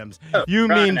Ryan Adams. You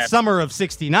mean Adams. Summer of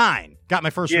 '69. Got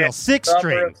my first real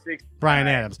six-string Bryan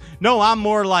Adams. No, I'm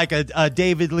more like a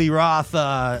David Lee Roth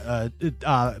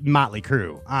Motley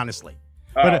Crue, honestly.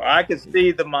 But I can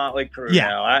see the Motley Crue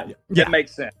now. That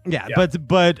makes sense. Yeah, but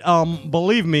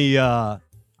believe me, I'm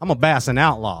a Bass and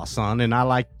Outlaw, son, and I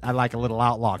like a little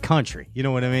outlaw country. You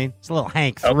know what I mean? It's a little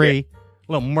Hank 3, a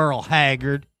little Merle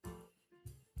Haggard.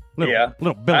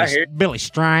 Little Billy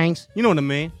Strings. You know what I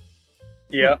mean?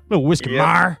 Yeah. Little Whiskey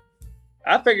Meyer.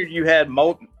 I figured you had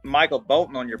Michael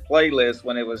Bolton on your playlist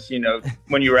when it was,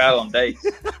 when you were out on dates.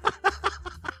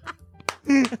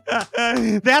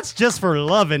 That's just for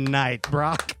loving night,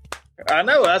 Brock. I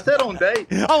know. I said on date.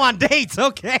 Oh, on dates.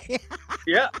 Okay.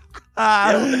 Yeah.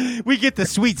 We get the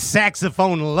sweet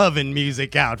saxophone loving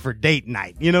music out for date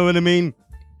night. You know what I mean?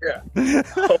 Yeah.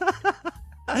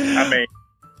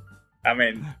 I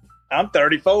mean, I'm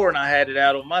 34 and I had it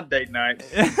out on my date night.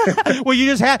 Well, you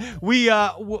just had we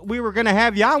were gonna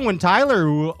have you on when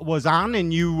Tyler was on,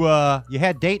 and you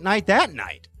had date night that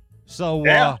night. So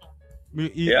yeah, do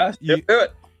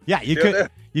it. Yeah,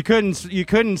 you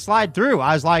couldn't slide through.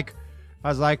 I was like,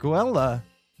 well,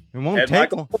 it won't had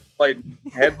take Michael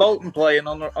had Bolton playing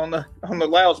on the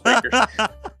loudspeakers.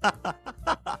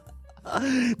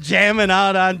 Jamming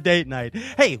out on date night.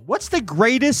 Hey, what's the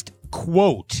greatest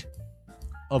quote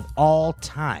of all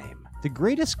time? The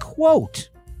greatest quote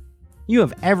you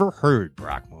have ever heard,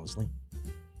 Brock Mosley?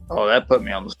 Oh, that put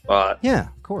me on the spot. Yeah,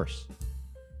 of course.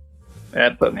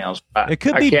 That put me on the spot. It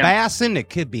could be Bassin, it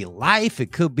could be life,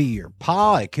 it could be your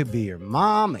pa, it could be your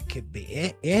mom, it could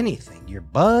be anything, your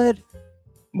bud.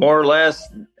 More or less,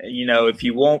 if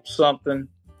you want something,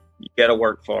 you got to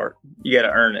work for it. You got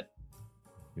to earn it.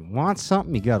 You want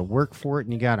something, you got to work for it,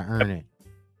 and you got to earn it.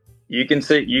 You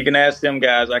can ask them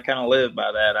guys. I kind of live by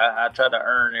that. I try to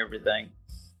earn everything.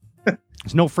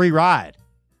 There's no free ride.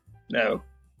 No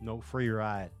free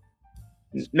ride.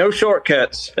 No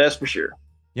shortcuts. That's for sure.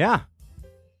 Yeah.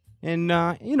 And,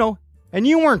 and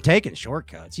you weren't taking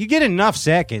shortcuts. You get enough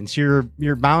seconds, you're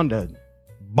bound to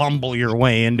bumble your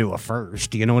way into a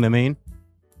first. You know what I mean?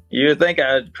 You would think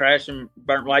I'd crash and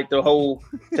burn like the whole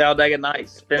Talladega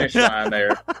Nights finish line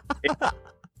there.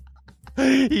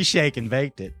 He shake and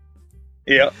baked it.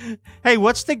 Yep. Hey,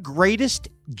 what's the greatest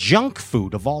junk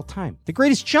food of all time? The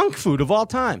greatest junk food of all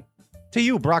time. To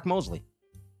you, Brock Mosley.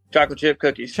 Chocolate chip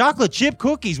cookies. Chocolate chip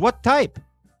cookies. What type?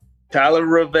 Tyler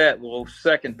Rivet will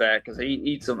second that because he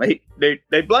eats them.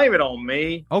 They blame it on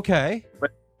me. Okay.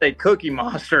 But they Cookie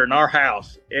Monster in our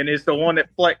house, and it's the one that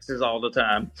flexes all the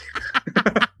time.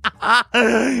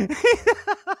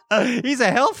 He's a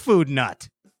health food nut.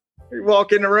 You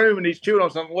walk in the room and he's chewing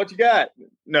on something. What you got?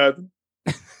 Nothing.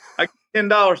 I get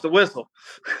 $10 to whistle.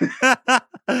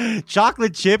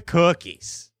 Chocolate chip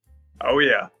cookies. Oh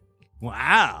yeah.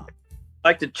 Wow.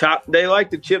 They like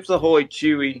the Chips Ahoy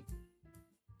chewy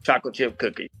chocolate chip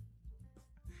cookie.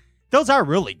 Those are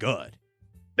really good.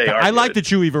 They are. I like the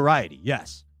chewy variety.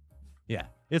 Yes. Yeah.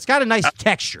 It's got a nice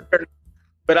texture.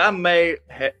 But I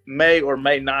may or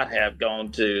may not have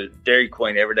gone to Dairy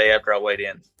Queen every day after I weighed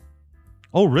in.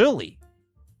 Oh, really?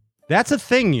 That's a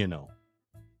thing,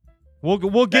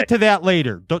 We'll get to that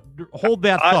later. Hold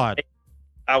that thought.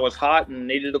 I was hot and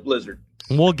needed a blizzard.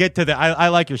 We'll get to that. I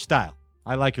like your style.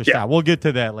 Style. We'll get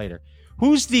to that later.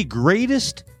 Who's the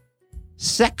greatest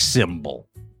sex symbol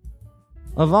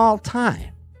of all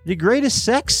time? The greatest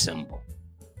sex symbol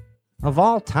of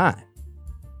all time.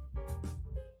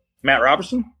 Matt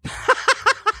Robertson?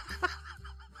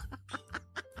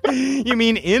 You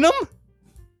mean in him?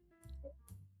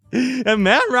 And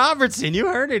Matt Robertson, you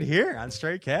heard it here on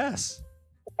Straight Cast.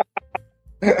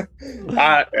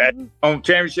 On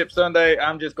Championship Sunday,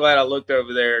 I'm just glad I looked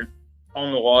over there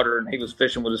on the water and he was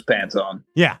fishing with his pants on.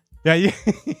 Yeah. He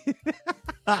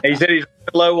said he's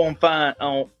low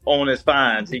on his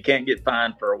fines. He can't get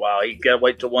fined for a while. He's got to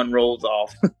wait till one rolls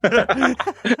off.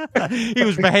 He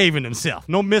was behaving himself.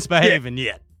 No misbehaving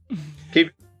yet.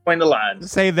 Keep between the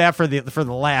lines. Save that for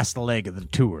the last leg of the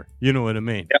tour. You know what I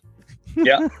mean? Yep.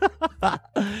 Yeah.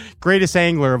 Greatest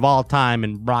angler of all time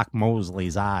in Brock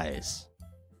Mosley's eyes.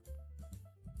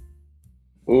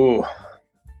 Ooh.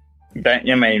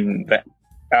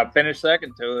 I finished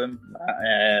second to him.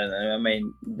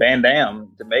 And Van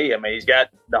Dam, to me, he's got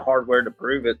the hardware to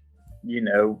prove it,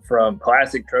 from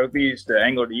classic trophies to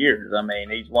Angler of the Years.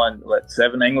 He's won,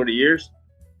 7 Angler of the Years?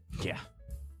 Yeah.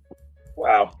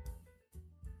 Wow.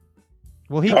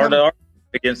 Well, hard to argue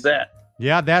against that.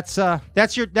 Yeah, that's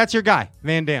your guy,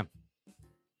 Van Dam.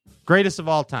 Greatest of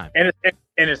all time. And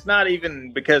it's not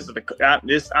even because of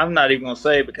I'm not even going to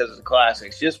say because of the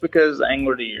classics, just because of the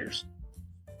Angler of the Years.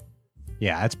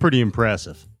 Yeah, that's pretty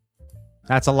impressive.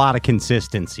 That's a lot of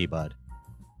consistency, bud.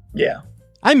 Yeah.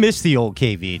 I miss the old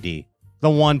KVD. The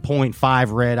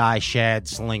 1.5 red eye shad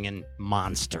slinging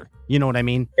monster. You know what I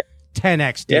mean? Yeah.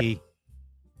 10XD.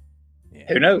 Yeah.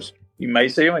 Who knows? You may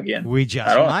see him again. We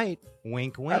just might.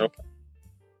 Wink, wink.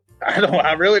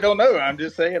 I really don't know. I'm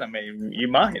just saying. You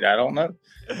might. I don't know.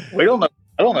 We don't know.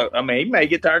 I don't know. He may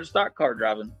get tired of stock car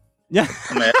driving. Yeah.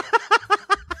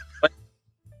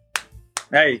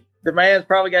 Hey, the man's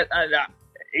probably got.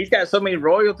 He's got so many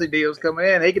royalty deals coming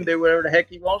in. He can do whatever the heck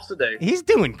he wants to do. He's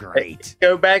doing great. He can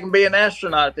go back and be an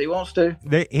astronaut if he wants to.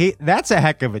 That's a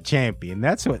heck of a champion.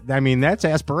 That's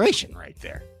aspiration right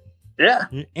there. Yeah.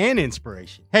 And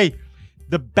inspiration. Hey,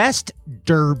 the best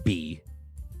derby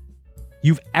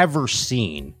you've ever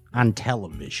seen on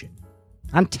television.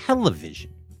 On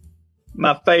television.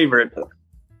 My favorite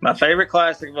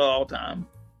classic of all time.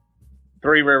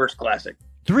 Three Rivers Classic.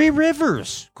 Three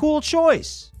Rivers. Cool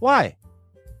choice. Why?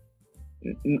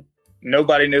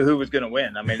 Nobody knew who was going to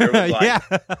win. I mean, there was like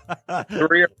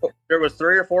there was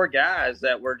 3 or 4 guys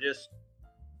that were just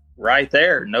right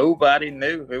there. Nobody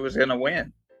knew who was going to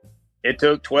win. It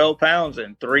took 12 pounds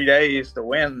and 3 days to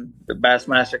win the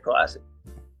Bassmaster Classic.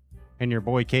 And your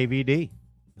boy KVD.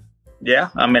 Yeah,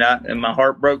 I mean, and my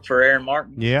heart broke for Aaron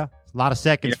Martin. Yeah, a lot of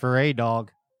seconds for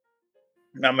A-Dog.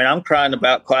 I mean, I'm crying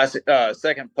about classic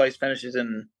second place finishes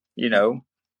in the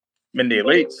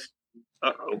elites.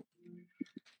 Uh-oh.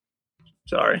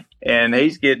 Sorry. And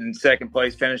he's getting second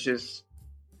place finishes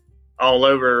all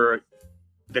over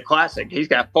the Classic. He's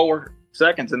got 4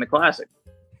 seconds in the Classic.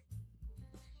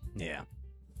 Yeah.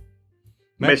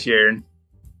 Miss you, Aaron.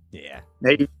 Yeah.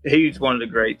 He's one of the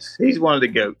greats. He's one of the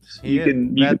goats.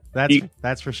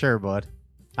 That's for sure, bud.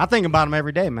 I think about him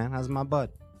every day, man. How's my bud?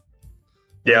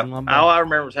 Yeah. All I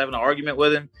remember was having an argument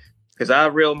with him because I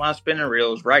reeled my spinning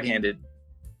reels right-handed.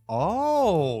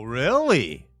 Oh,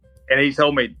 really? And he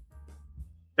told me,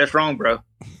 that's wrong, bro.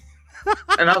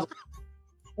 And I was like,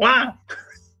 why?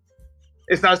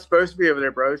 It's not supposed to be over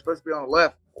there, bro. It's supposed to be on the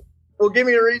left. Well, give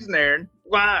me a reason, Aaron.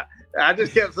 Why? I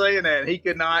just kept saying that. He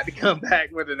could not come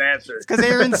back with an answer. It's because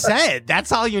Aaron said.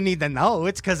 That's all you need to know.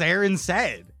 It's because Aaron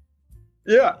said.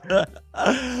 Yeah.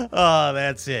 Oh,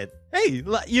 that's it. Hey,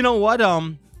 you know what?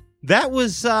 That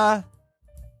was GOAT.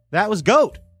 That was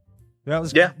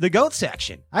the GOAT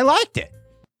section. I liked it.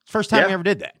 First time I ever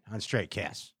did that on Straight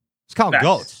Cast. It's called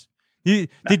GOATs.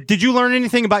 Did you learn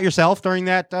anything about yourself during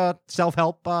that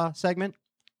self-help segment?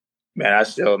 Man, I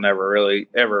still never really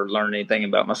ever learned anything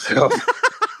about myself.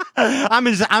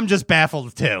 I'm just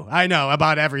baffled too. I know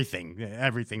about everything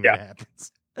that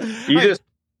happens. The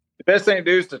best thing to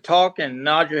do is to talk and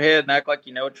nod your head and act like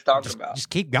you know what you're talking about. Just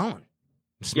keep going.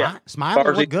 Smile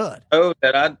and look good. Oh,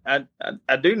 that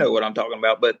I do know what I'm talking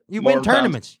about, but you win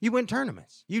tournaments. You win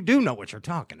tournaments. You do know what you're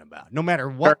talking about, no matter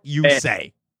what you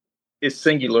say. It's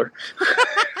singular.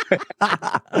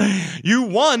 You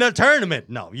won a tournament.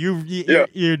 No,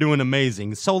 you're doing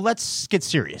amazing. So let's get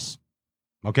serious.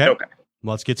 Okay.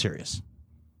 Let's get serious.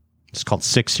 It's called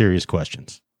 6 serious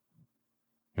questions.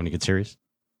 You want to get serious?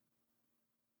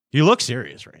 You look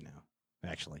serious right now,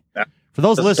 actually. Yeah. For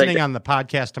those listening on the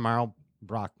podcast tomorrow,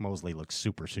 Brock Mosley looks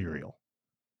super serial.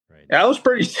 Right. Yeah, I was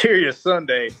pretty serious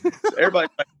Sunday. Everybody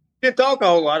like, didn't talk a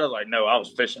whole lot. I was like, no, I was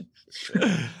fishing.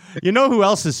 You know who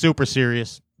else is super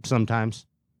serious sometimes?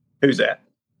 Who's that?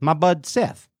 My bud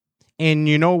Seth. And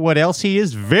you know what else he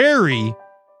is? Very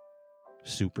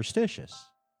superstitious.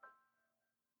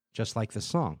 Just like the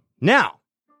song. Now,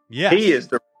 yes. He is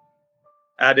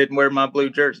I didn't wear my blue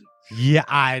jersey. Yeah,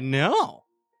 I know.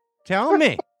 Tell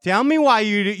me why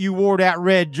you wore that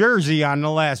red jersey on the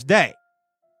last day.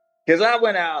 Because I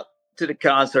went out to the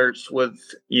concerts with,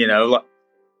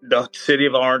 the City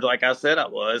of Orange, like I said I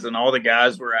was, and all the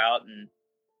guys were out. And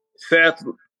Seth,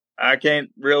 I can't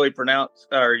really pronounce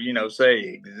or, say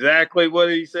exactly what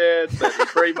he said, but he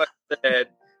pretty much said,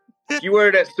 if you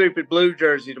wear that stupid blue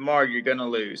jersey tomorrow, you're going to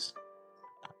lose.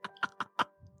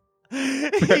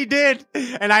 He did.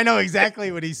 And I know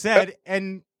exactly what he said.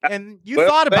 And you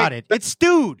thought about it. It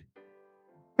stewed.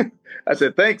 I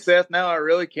said, thanks, Seth. Now I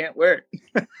really can't wear it.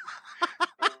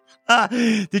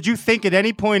 Did you think at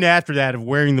any point after that of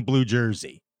wearing the blue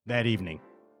jersey that evening?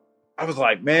 I was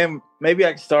like, man, maybe I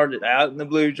can start it out in the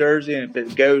blue jersey. And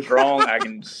if it goes wrong, I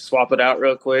can swap it out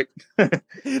real quick. That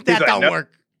don't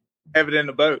work. Have it in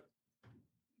the boat.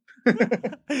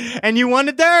 And you won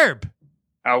the derb.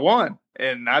 I won.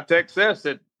 And I texted Seth,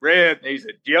 said, red. And he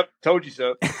said, yep, told you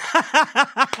so.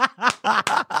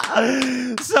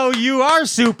 So you are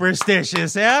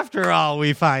superstitious after all,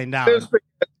 we find out.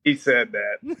 He said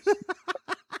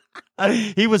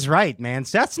that. He was right, man.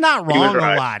 Seth's not wrong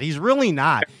a lot. He's really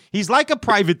not. He's like a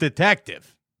private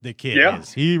detective, the kid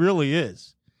is. He really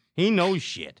is. He knows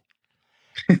shit.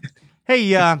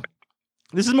 Hey,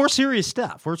 this is more serious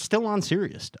stuff. We're still on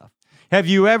serious stuff. Have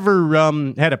you ever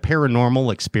had a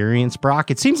paranormal experience, Brock?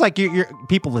 It seems like you're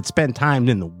people that spend time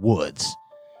in the woods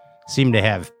seem to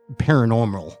have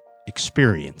paranormal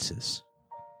experiences.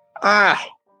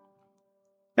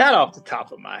 Not off the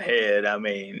top of my head. I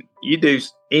mean, you do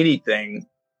anything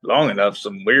long enough,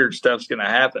 some weird stuff's going to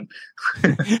happen.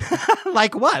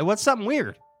 Like what? What's something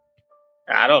weird?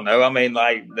 I don't know. I mean,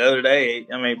 like the other day,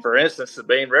 for instance,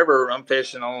 Sabine River, I'm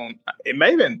fishing on, it may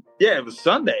have been, it was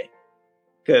Sunday.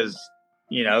 Because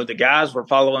the guys were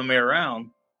following me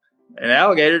around. An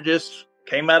alligator just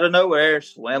came out of nowhere,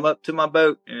 swam up to my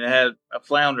boat, and it had a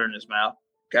flounder in his mouth.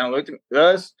 Kind of looked at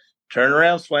us, turned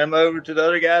around, swam over to the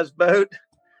other guy's boat,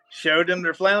 showed him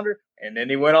their flounder, and then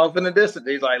he went off in the distance.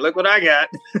 He's like, look what I got.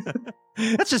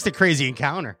 That's just a crazy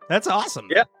encounter. That's awesome.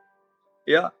 Yeah.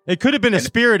 Yeah. It could have been a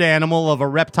spirit animal of a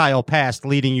reptile past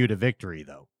leading you to victory,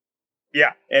 though.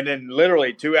 Yeah. And then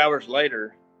literally 2 hours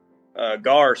later,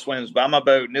 gar swims by my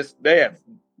boat, and they have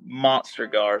monster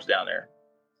gars down there.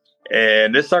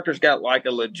 And this sucker's got like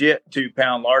a legit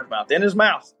 2-pound largemouth in his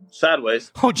mouth,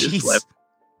 sideways. Oh, jeez.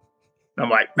 I'm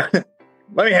like,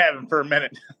 let me have him for a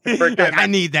minute. I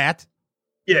need that.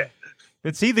 Yeah.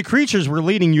 But see, the creatures were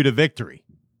leading you to victory.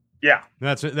 Yeah.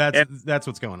 That's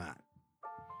what's going on.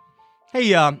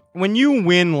 Hey, when you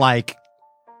win like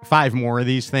 5 more of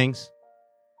these things.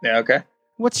 Yeah, okay.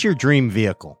 What's your dream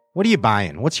vehicle? What are you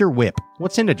buying? What's your whip?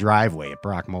 What's in the driveway at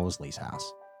Brock Mosley's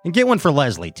house? And get one for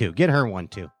Leslie, too. Get her one,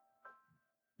 too.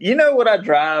 You know what I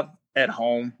drive at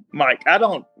home? Mike,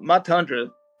 my Tundra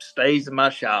stays in my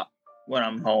shop when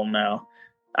I'm home now.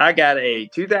 I got a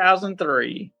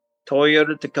 2003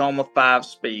 Toyota Tacoma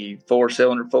 5-speed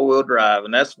 4-cylinder 4-wheel drive,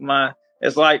 and it's kind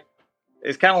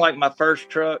of like my first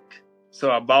truck. So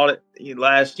I bought it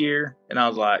last year, and I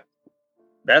was like,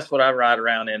 that's what I ride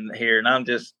around in here. And I'm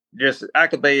just I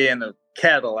could be in a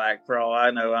Cadillac for all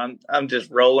I know. I'm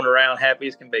just rolling around happy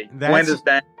as can be. Windows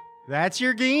down. That's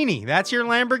your Guinea. That's your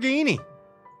Lamborghini.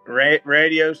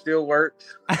 Radio still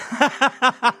works.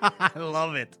 I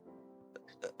love it.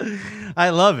 I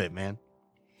love it, man.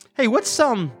 Hey, what's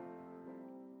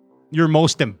your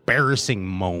most embarrassing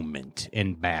moment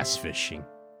in bass fishing?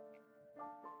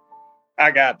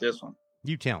 I got this one.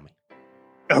 You tell me.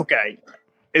 Okay.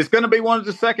 It's going to be one of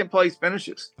the second place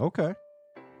finishes. Okay.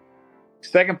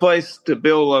 Second place to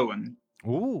Bill Lowen.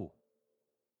 Ooh.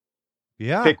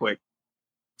 Yeah. Pickwick.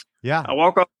 Yeah. I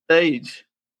walk off stage,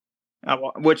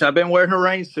 which I've been wearing a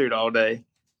rain suit all day.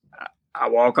 I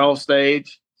walk off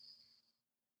stage.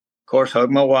 Of course, hug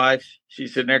my wife.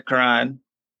 She's sitting there crying.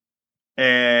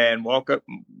 And walk up.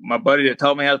 My buddy that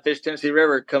taught me how to fish Tennessee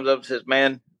River comes up and says,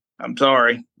 man, I'm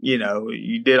sorry.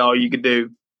 You did all you could do.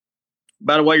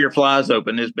 By the way, your fly's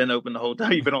open. It's been open the whole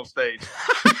time you've been on stage.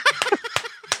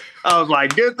 I was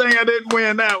like, good thing I didn't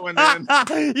win that one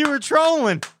then. You were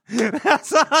trolling.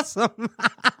 That's awesome.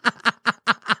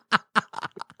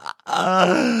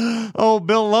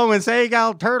 Bill Loman, say he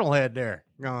got a turtle head there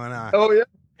going on. Oh, yeah.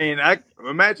 And I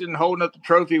imagine holding up the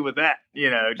trophy with that,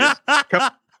 just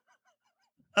come.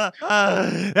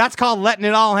 That's called letting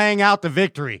it all hang out to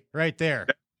victory right there.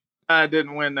 I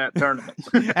didn't win that tournament.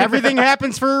 Everything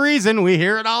happens for a reason. We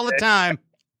hear it all the time.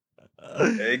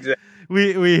 Exactly.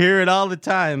 We hear it all the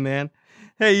time, man.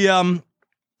 Hey, the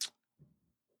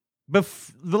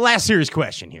last serious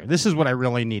question here. This is what I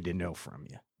really need to know from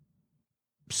you.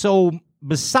 So,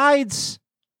 besides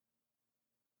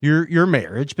your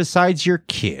marriage, besides your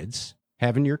kids,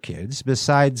 having your kids,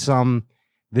 besides the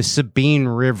Sabine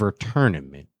River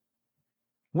tournament,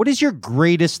 what is your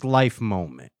greatest life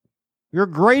moment? Your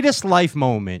greatest life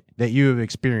moment that you have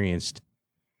experienced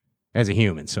as a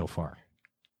human so far?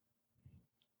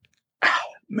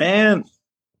 Man,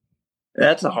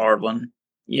 that's a hard one.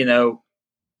 I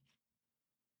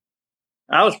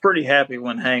was pretty happy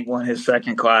when Hank won his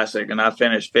second classic and I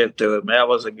finished 5th to it. That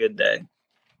was a good day.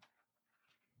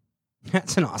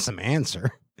 That's an awesome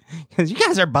answer. Because you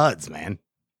guys are buds, man.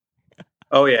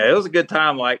 Oh, yeah. It was a good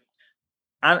time. I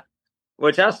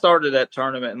started that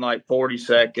tournament in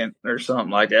 42nd or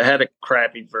something like that. I had a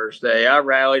crappy first day. I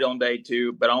rallied on day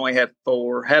 2, but I only had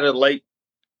 4. Had a late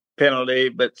penalty,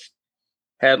 but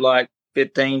had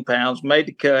 15 pounds, made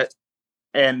the cut.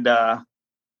 And on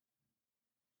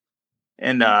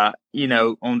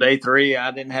day 3,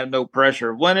 I didn't have no pressure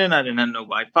of winning. I didn't have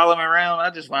nobody following me around. I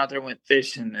just went out there and went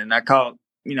fishing, and I caught,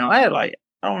 I had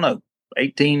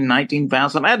 18, 19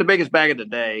 pounds. I had the biggest bag of the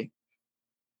day,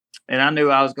 and I knew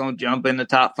I was going to jump in the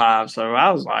top 5. So I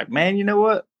was like, man, you know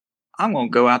what? I'm going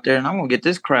to go out there and I'm going to get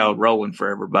this crowd rolling for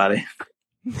everybody.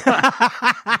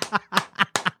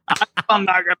 I'm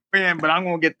not going to win, but I'm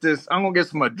going to get this. I'm going to get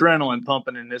some adrenaline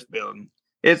pumping in this building.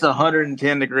 It's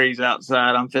 110 degrees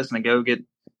outside. I'm just going to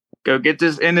go get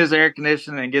this in this air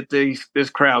conditioning and get this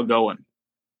crowd going.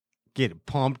 Get it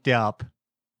pumped up.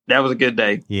 That was a good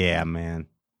day. Yeah, man.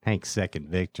 Hank's second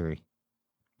victory.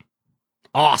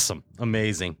 Awesome.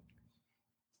 Amazing.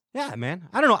 Yeah, man.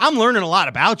 I don't know. I'm learning a lot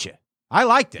about you. I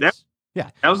like this.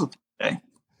 Yeah. That was a day.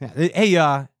 Yeah.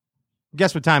 Hey,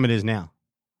 guess what time it is now?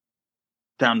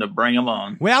 Time to bring them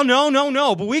on. Well,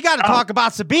 no. But we got to talk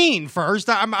about Sabine first.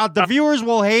 The viewers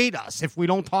will hate us if we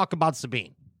don't talk about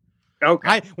Sabine.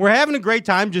 Okay. We're having a great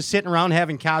time just sitting around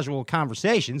having casual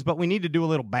conversations, but we need to do a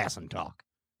little bassin talk.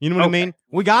 You know what I mean?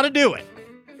 We got to do it.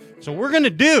 So we're going to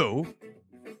do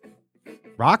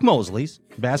Rock Mosley's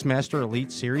Bassmaster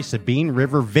Elite Series Sabine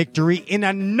River victory in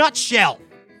a nutshell.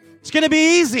 It's going to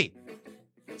be easy.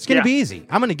 It's going to be easy.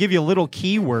 I'm going to give you little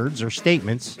keywords or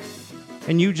statements,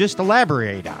 and you just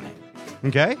elaborate on it.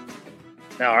 Okay?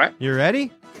 All right. You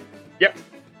ready? Yep.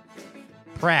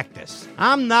 Practice.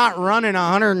 I'm not running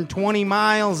 120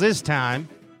 miles this time.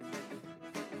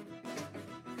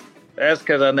 That's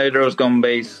because I knew there was going to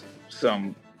be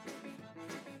some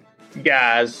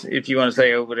guys, if you want to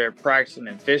say, over there practicing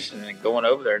and fishing and going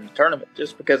over there in the tournament,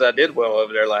 just because I did well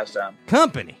over there last time.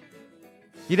 Company.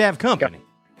 You'd have company.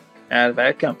 I've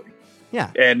had company.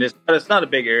 Yeah. And it's not a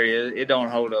big area. It don't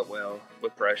hold up well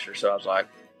with pressure. So I was like,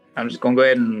 I'm just going to go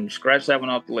ahead and scratch that one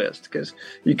off the list, because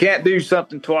you can't do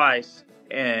something twice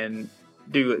and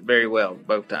do it very well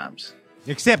both times.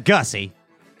 Except Gussie.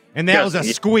 And that was a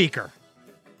squeaker.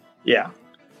 Yeah.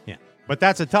 Yeah. But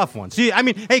that's a tough one. See, I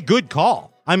mean, hey, good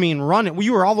call. I mean, running. Well,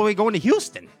 you were all the way going to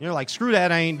Houston. You're like, screw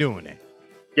that. I ain't doing it.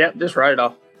 Yep. Just write it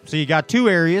off. So you got two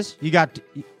areas.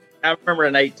 I remember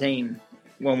in 18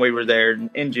 when we were there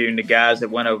in June, the guys that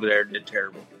went over there did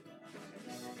terrible.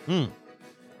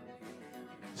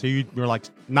 So you were like,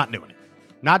 not doing it.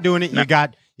 Not doing it. No.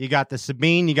 You got the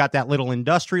Sabine, you got that little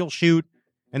industrial shoot,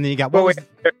 and then you got we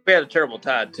had a terrible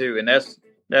tide too, and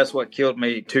that's what killed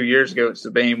me 2 years ago at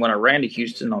Sabine when I ran to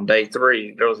Houston on day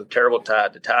 3. There was a terrible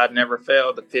tide. The tide never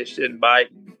fell. The fish didn't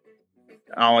bite.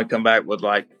 I only come back with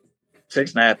like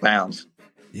 6.5 pounds.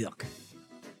 Yuck.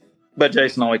 But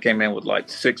Jason only came in with like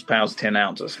 6 pounds, 10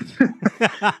 ounces.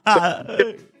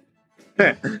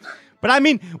 But I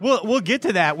mean, we'll get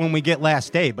to that when we get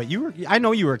last day. But I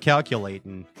know you were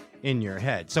calculating in your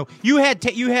head. So you had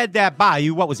that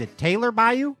bayou. What was it? Taylor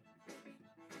Bayou?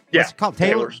 Yeah. What's it called?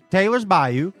 Taylor's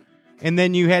Bayou. And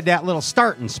then you had that little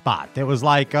starting spot that was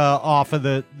like off of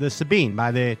the Sabine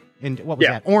by what was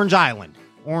that? Orange Island.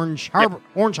 Orange Harbor.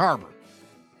 Yeah. Orange Harbor.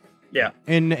 Yeah.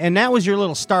 And that was your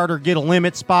little starter, get a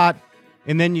limit spot,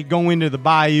 and then you go into the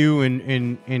bayou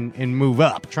and move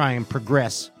up, try and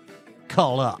progress,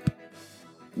 cull up.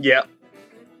 Yeah.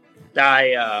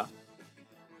 I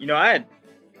had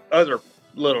other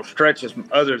little stretches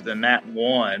other than that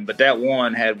one, but that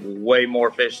one had way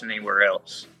more fish than anywhere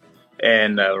else.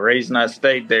 And the reason I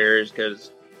stayed there is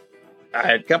because I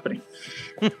had company.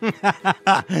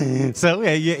 So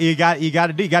yeah, you got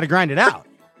to grind it out.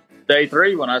 Day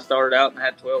 3, when I started out and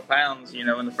had 12 pounds, in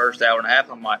the first hour and a half,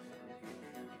 I'm like,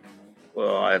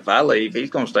 well, if I leave, he's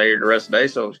going to stay here the rest of the day,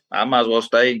 so I might as well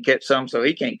stay and catch some so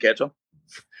he can't catch them.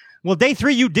 Well, day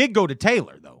 3, you did go to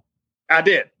Taylor, though. I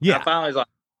did. Yeah. I finally was like,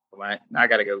 well, I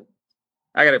got to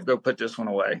go put this one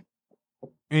away.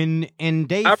 In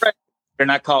day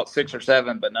and I caught 6 or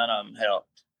 7, but none of them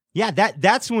helped. Yeah,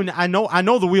 that's when I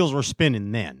know the wheels were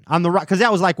spinning then on the ride, because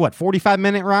that was like what,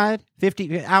 45-minute ride,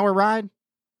 50-hour ride.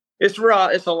 It's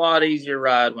a lot easier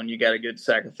ride when you got a good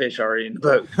sack of fish already in the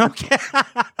boat. Okay,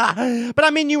 but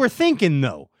I mean, you were thinking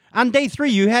though. On day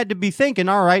 3, you had to be thinking.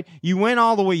 All right, you went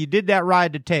all the way. You did that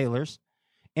ride to Taylor's,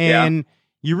 and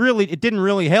it didn't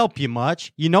really help you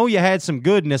much. You had some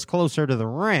goodness closer to the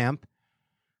ramp,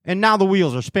 and now the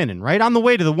wheels are spinning. Right on the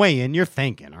way to the weigh-in, you're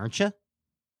thinking, aren't you?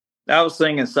 I was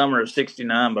singing "Summer of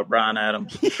 '69" by Bryan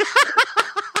Adams.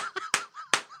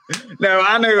 No,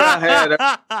 I knew I had.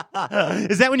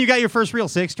 Is that when you got your first real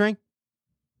 6-string?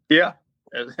 Yeah,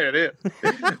 it is.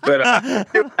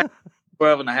 But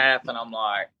 12 and a half, and I'm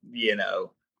like,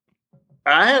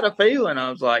 I had a feeling. I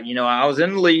was like, I was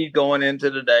in the lead going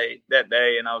into that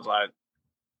day, and I was like,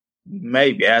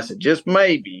 maybe. I said, just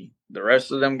maybe. The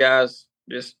rest of them guys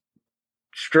just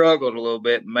struggled a little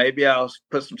bit. Maybe I'll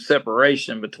put some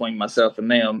separation between myself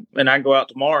and them, and I go out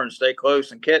tomorrow and stay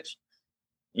close and catch,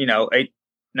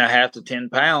 8.5 to 10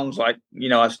 pounds, like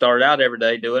I started out every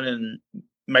day doing it, and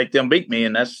make them beat me,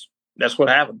 and that's what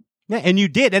happened. Yeah, and you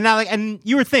did, and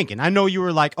you were thinking. I know you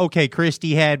were like, okay,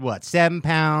 Christy had 7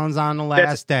 pounds on the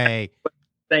last day.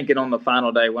 Thinking on the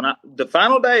final day the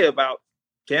final day about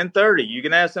 10:30, you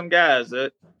can ask some guys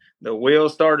that the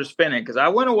wheels started spinning, because I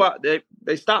went a while.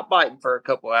 They stopped biting for a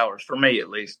couple hours, for me at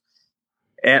least,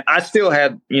 and I still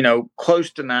had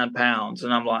close to 9 pounds,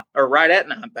 and I'm like, or right at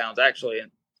 9 pounds actually,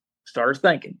 and started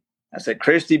thinking. I said,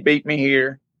 Christy beat me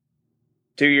here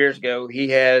 2 years ago. He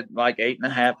had like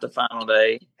 8.5 the final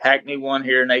day. Hackney won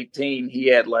here in 18. He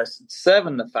had less than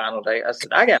 7 the final day. I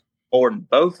said, I got more than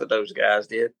both of those guys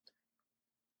did.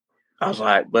 I was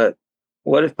like, but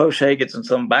what if Poche gets in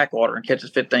some backwater and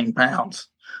catches 15 pounds?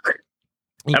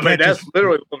 That's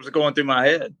literally what was going through my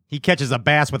head. He catches a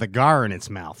bass with a gar in its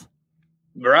mouth.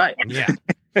 Right. Yeah.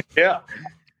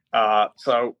 Yeah.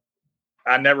 So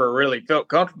I never really felt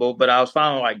comfortable, but I was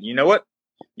finally like, you know what?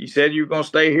 You said you were going to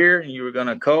stay here and you were going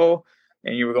to call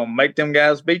and you were going to make them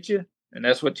guys beat you. And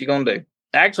that's what you're going to do.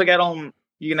 I actually got on,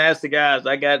 you can ask the guys,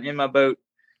 I got in my boat,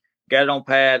 got it on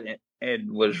pad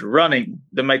and was running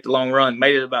to make the long run,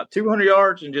 made it about 200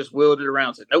 yards and just wheeled it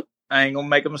around. Said, nope, I ain't going to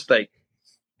make a mistake.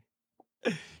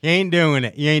 You ain't doing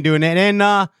it. You ain't doing it.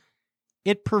 And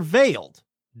it prevailed.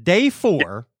 Day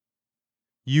 4,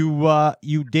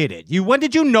 you did it. When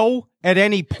did you know at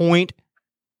any point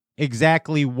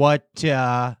exactly what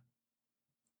that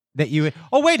you?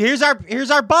 Oh wait, here's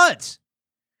our buds.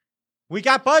 We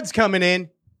got buds coming in.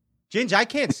 Ginge, I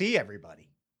can't see everybody.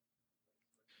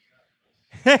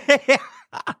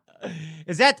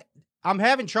 Is that? I'm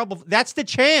having trouble. That's the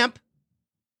champ.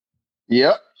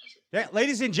 Yep. Yeah,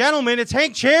 ladies and gentlemen, it's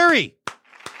Hank Cherry.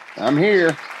 I'm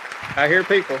here. I hear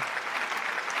people.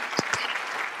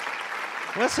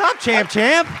 What's up,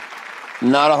 champ?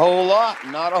 Not a whole lot.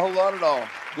 Not a whole lot at all.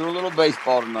 Doing a little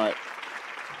baseball tonight.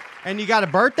 And you got a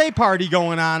birthday party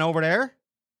going on over there?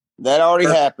 That already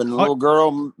happened. Little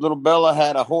girl, little Bella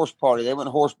had a horse party. They went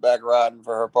horseback riding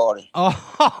for her party.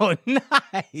 Oh,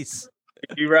 nice.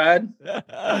 Did you ride?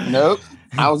 Nope.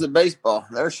 I was at baseball.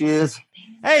 There she is.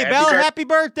 Hey, Bella, happy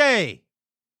birthday.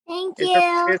 Thank you.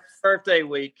 It's birthday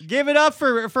week. Give it up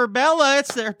for Bella.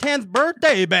 It's their 10th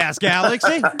birthday, Bass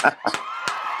Galaxy.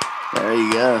 There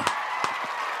you go.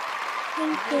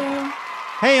 Thank you.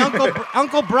 Hey,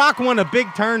 Uncle Brock won a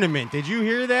big tournament. Did you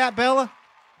hear that, Bella?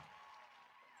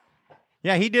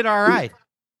 Yeah, he did all right.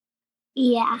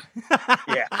 Yeah.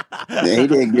 Yeah. Yeah, he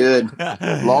did good.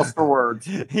 Lost for words.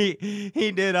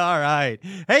 He did all right.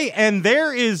 Hey, and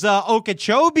there is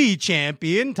Okeechobee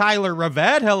champion Tyler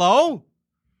Rivet. Hello.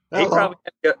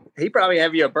 He probably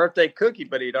have you a birthday cookie,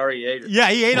 but he'd already ate it.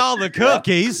 Yeah, he ate all the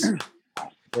cookies.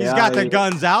 He's got the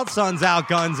guns out. Sun's out,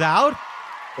 guns out.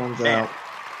 Guns out.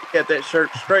 Get that shirt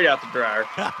straight out the dryer.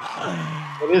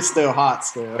 It is still hot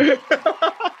still.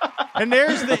 And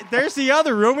there's the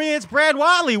other roomie. It's Brad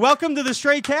Whatley. Welcome to the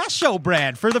Stray Cast Show,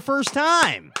 Brad, for the first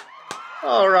time.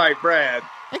 All right, Brad.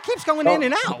 It keeps going in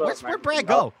and out. Where'd Brad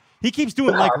go? He keeps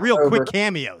doing like real quick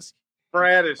cameos.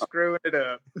 Brad is screwing it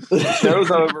up.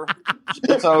 Show's over.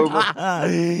 It's over.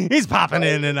 He's popping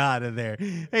in and out of there.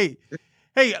 Hey,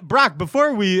 Brock,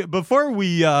 before we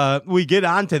get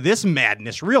on to this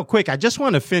madness, real quick, I just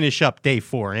want to finish up day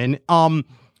 4. And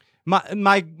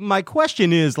my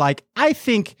question is, like, I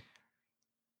think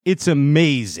it's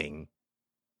amazing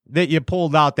that you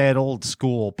pulled out that old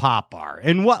school pop bar.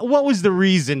 And what was the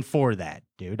reason for that,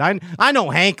 dude? I know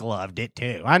Hank loved it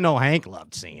too. I know Hank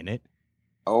loved seeing it.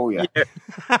 Oh yeah.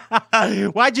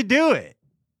 Why'd you do it?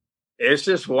 It's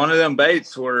just one of them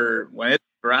baits where when it's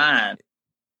drying,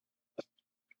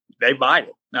 they bite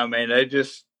it. I mean,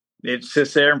 it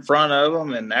sits there in front of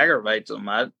them and aggravates them.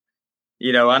 I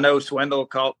know Swindle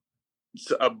caught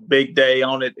a big day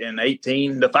on it in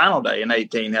 18, the final day in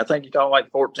 18. I think he caught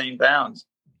like 14 pounds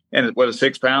and it was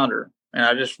a 6-pounder. And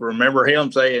I just remember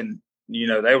him saying,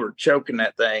 they were choking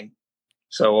that thing.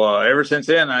 So ever since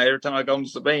then, every time I go to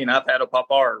Sabine, I've had a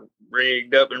papar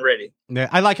rigged up and ready. Yeah,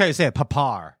 I like how you say it,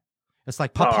 papar. It's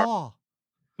like papa.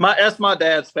 That's my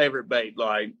dad's favorite bait.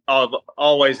 Like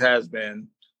always has been.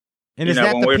 And is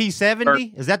that the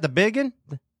P70? Is that the big one?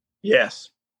 Yes.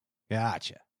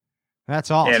 Gotcha.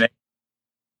 That's awesome. And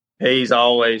he's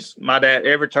always, my dad,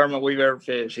 every tournament we've ever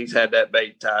fished, he's had that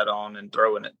bait tied on and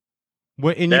throwing it.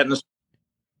 What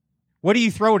do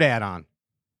you throw that on?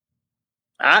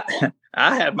 I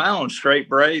had my own straight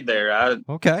braid there.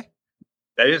 Okay.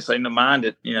 They didn't seem to mind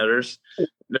it. There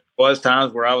was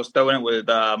times where I was throwing it with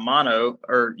mono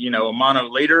or, a mono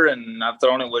leader, and I've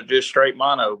thrown it with just straight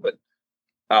mono, but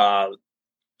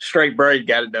straight braid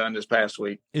got it done this past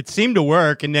week. It seemed to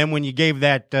work, and then when you gave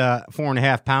that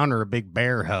 4.5 pounder a big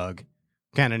bear hug,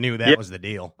 kind of knew that was the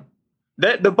deal.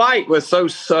 The bite was so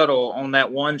subtle on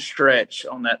that one stretch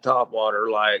on that top water.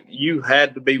 Like, you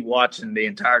had to be watching the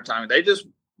entire time. They just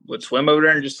would swim over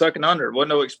there and just suck it under. It wasn't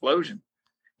no explosion.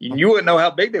 You wouldn't know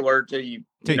how big they were until you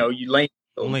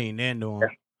leaned into them. Yeah.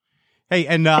 Hey,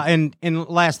 and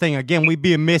last thing, again, we'd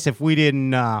be amiss if we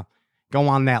didn't go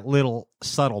on that little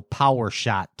subtle power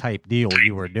shot type deal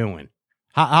you were doing.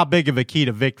 How big of a key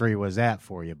to victory was that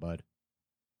for you, bud?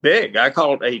 Big. I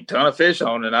caught a ton of fish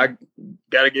on it. I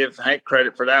got to give Hank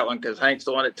credit for that one because Hank's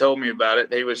the one that told me about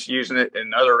it. He was using it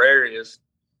in other areas.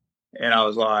 And I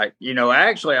was like,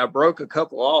 actually, I broke a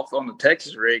couple off on the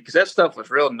Texas rig because that stuff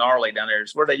was real gnarly down there.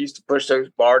 It's where they used to push those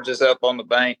barges up on the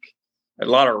bank. A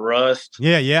lot of rust.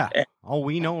 Yeah.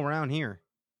 We know around here.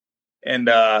 And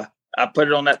I I put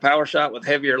it on that power shot with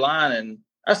heavier line, and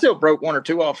I still broke 1 or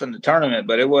 2 off in the tournament,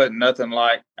 but it wasn't nothing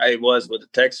like it was with the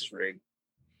Texas rig.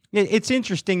 It's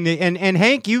interesting that, and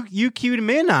Hank, you cued him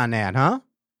in on that, huh?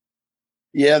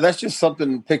 Yeah, that's just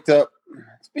something picked up.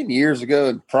 It's been years ago,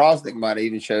 and Prosnick might have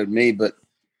even showed me, but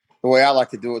the way I like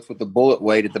to do it's with the bullet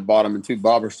weight at the bottom and 2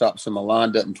 bobber stops so my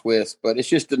line doesn't twist. But it's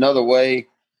just another way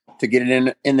to get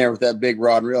it in there with that big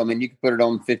rod and reel. I mean, you can put it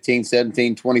on 15,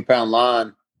 17, 20-pound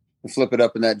line and flip it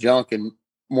up in that junk, and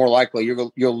more likely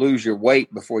you'll lose your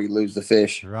weight before you lose the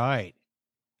fish. Right.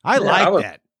 I like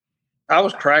that. I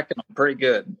was cracking them pretty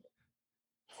good.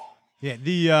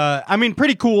 Yeah, I mean,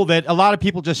 pretty cool that a lot of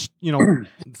people just,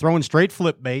 throwing straight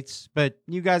flip baits, but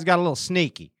you guys got a little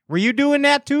sneaky. Were you doing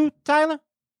that too, Tyler?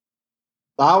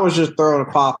 I was just throwing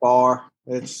a pop R.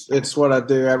 It's what I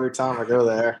do every time I go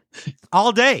there.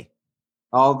 All day.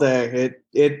 All day.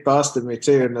 It busted me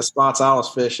too. In the spots I was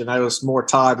fishing, I was more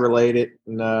tide related,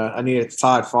 and I needed the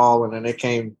tide falling, and it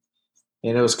came,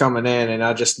 and it was coming in, and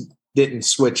I just didn't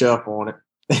switch up on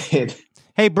it.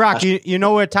 Hey, Brock, you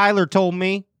know what Tyler told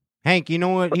me? Hank, you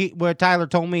know what Tyler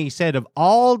told me? He said of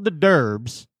all the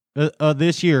derbs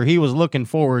this year, he was looking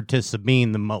forward to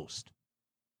Sabine the most.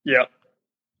 Yep.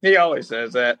 He always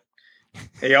says that.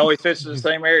 He always fishes the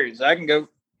same areas. I can go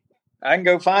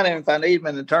find him if I need him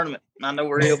in the tournament. I know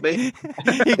where he'll be.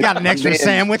 He got an extra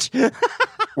sandwich.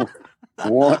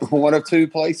 One of 2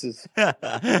 places.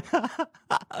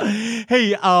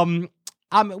 Hey,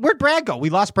 where'd Brad go?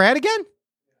 We lost Brad again?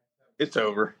 It's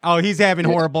over. Oh, he's having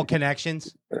horrible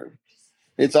connections.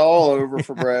 It's all over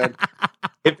for Brad.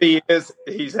 If he is,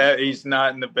 he's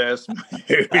not in the best mood.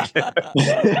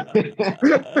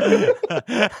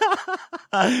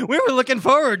 We were looking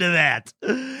forward to that.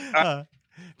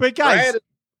 But guys, Brad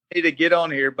need to get on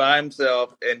here by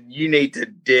himself, and you need to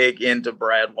dig into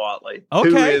Brad Whatley.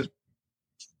 Okay,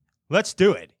 let's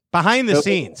do it behind the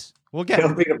scenes. We'll get.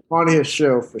 It'll be the funniest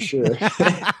show for sure.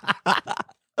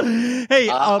 Hey,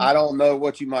 I don't know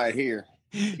what you might hear.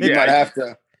 You might have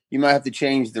to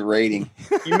change the rating.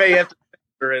 You may have to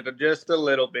censor it just a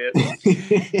little bit.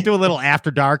 Do a little after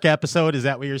dark episode. Is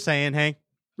that what you're saying, Hank?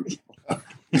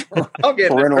 I'll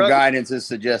get parental guidance is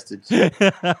suggested.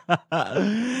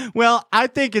 Well, I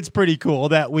think it's pretty cool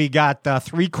that we got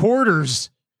 3/4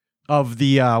 of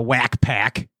the whack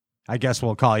pack. I guess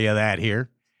we'll call you that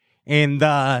here. And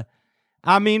I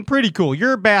mean, pretty cool.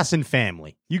 You're a Bassin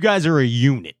family. You guys are a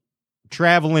unit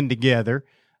traveling together.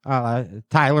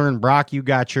 Tyler and Brock, you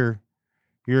got your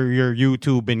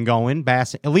YouTube been going.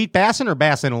 Elite Bassin or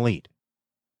Bassin Elite?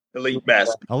 Elite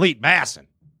Bassin. Elite Bassin.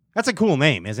 That's a cool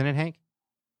name, isn't it, Hank?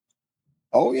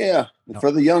 Oh yeah, for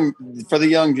the young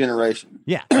generation.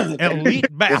 Yeah, Elite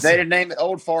Bassin. If they'd have named it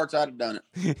Old Farts, I'd have done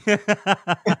it.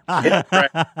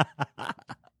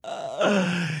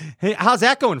 Hey, how's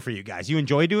that going for you guys? You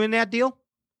enjoy doing that deal?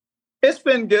 It's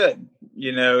been good.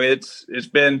 It's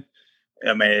been.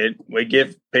 I mean, we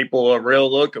give people a real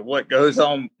look at what goes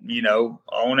on,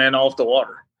 on and off the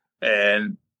water,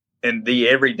 and the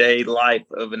everyday life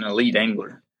of an elite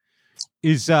angler.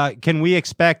 Can we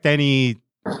expect any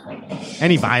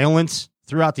violence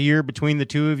throughout the year between the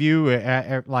two of you,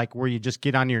 like where you just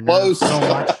get on your nerves so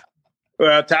much?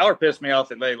 Well, Tyler pissed me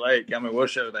off at Bay Lake. I mean, we'll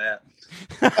show that.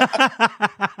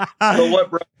 So what,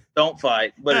 bro? Don't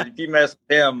fight. But if you mess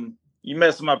with him, you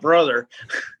mess with my brother.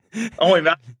 Only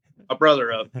my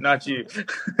brother up, not you.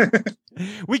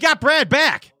 We got Brad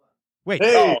back. Wait.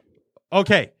 Hey. Oh,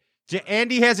 okay.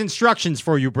 Andy has instructions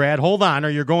for you, Brad. Hold on, or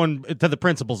you're going to the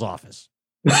principal's office.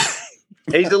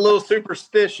 He's a little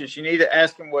superstitious. You need to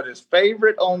ask him what his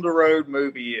favorite on the road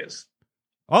movie is.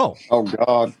 Oh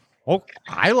God. Oh,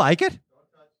 I like it.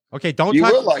 Okay, don't you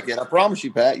touch. will like it. I promise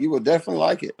you, Pat. You will definitely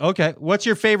like it. Okay, what's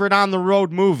your favorite on the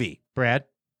road movie, Brad?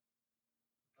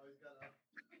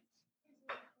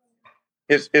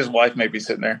 His wife may be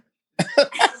sitting there.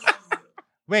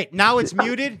 Wait, now it's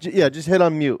muted? Yeah, just hit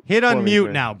on mute. Hit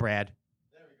unmute now, Brad.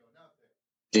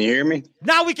 Can you hear me?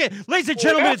 Now we can. Ladies and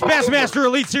gentlemen, it's Bassmaster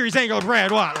Elite Series Angler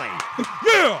Brad Whatley.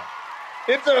 Yeah!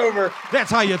 It's over. That's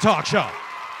how you talk show.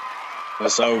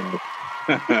 It's over.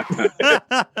 All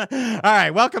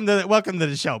right, welcome to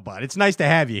the show, bud. It's nice to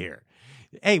have you here.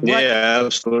 Hey, yeah,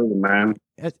 absolutely, man.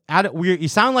 You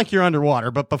sound like you're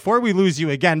underwater, but before we lose you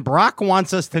again, Brock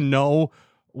wants us to know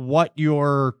what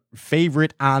your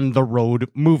favorite on the road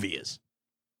movie is.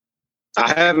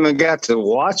 I haven't got to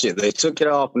watch it. They took it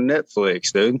off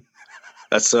Netflix, dude.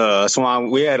 That's why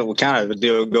we had kind of a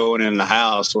deal going in the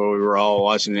house where we were all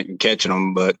watching it and catching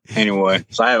them. But anyway,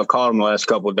 so I haven't caught them the last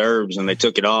couple of derbs, and they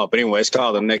took it off. But anyway, it's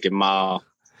called The Naked Mile.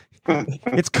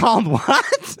 It's called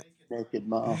what? Naked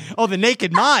Mile. Oh, the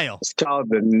Naked Mile. It's called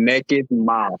the Naked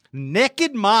Mile.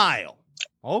 Naked Mile.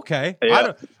 Okay.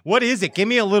 Yeah. What is it? Give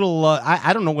me a little.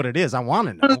 I don't know what it is. I want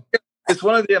to know. It's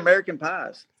one of the American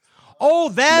pies. Oh,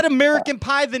 that American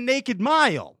Pie, the Naked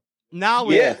Mile. Now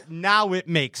it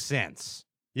makes sense.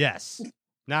 Yes.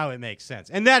 Now it makes sense.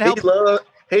 And that helps.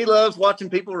 He loves watching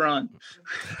people run.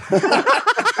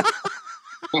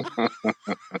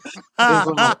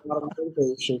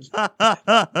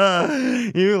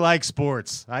 You like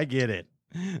sports. I get it.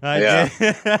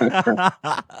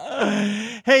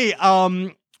 Hey,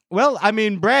 well, I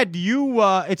mean, Brad,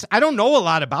 I don't know a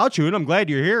lot about you, and I'm glad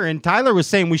you're here. And Tyler was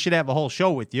saying we should have a whole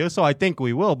show with you, so I think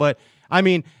we will. But I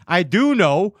mean, I do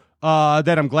know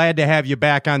that I'm glad to have you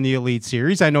back on the Elite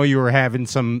Series. I know you were having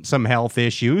some health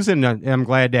issues, and I'm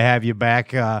glad to have you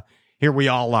back. Here we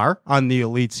all are on the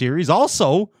Elite Series.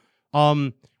 Also,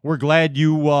 we're glad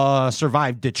you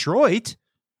survived Detroit.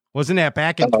 Wasn't that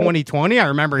back in 2020? I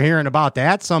remember hearing about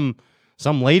that. Some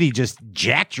lady just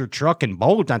jacked your truck and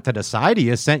boat onto the side of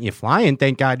you, sent you flying.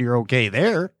 Thank God you're okay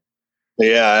there.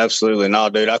 Yeah, absolutely. No,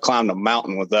 dude, I climbed a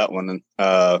mountain with that one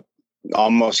and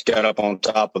almost got up on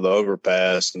top of the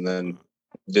overpass and then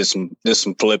did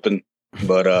some flipping.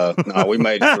 But no, we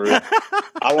made it through.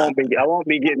 I won't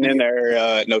be getting in there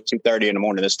at 2:30 in the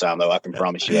morning this time, though. I can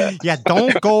promise you that. Yeah,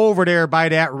 don't go over there by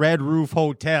that Red Roof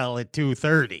Hotel at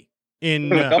 2:30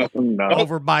 in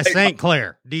over by St.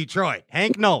 Clair, Detroit.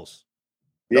 Hank knows.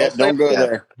 Yeah, don't go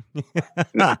there.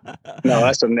 No,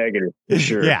 that's a negative for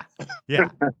sure. Yeah,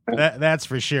 that's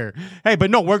for sure. Hey, but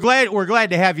no, we're glad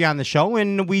to have you on the show,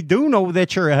 and we do know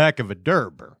that you're a heck of a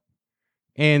derber.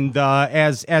 And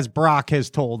as Brock has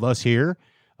told us here,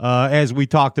 as we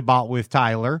talked about with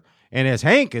Tyler, and as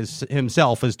Hank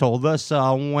himself has told us,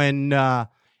 when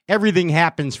everything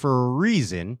happens for a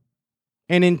reason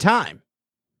and in time.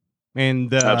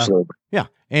 And absolutely, yeah.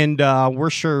 And we're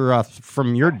sure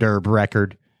from your derb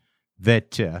record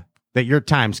that your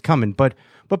time's coming. But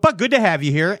good to have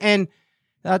you here, and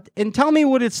tell me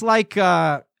what it's like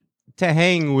to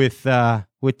hang with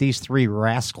these three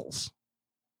rascals.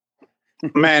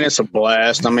 Man, it's a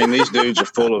blast. I mean, these dudes are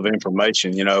full of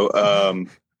information, you know.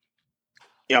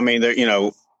 I mean, they're, you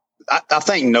know, I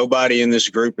think nobody in this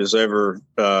group is ever,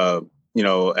 you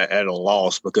know, at a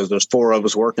loss because there's four of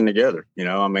us working together, you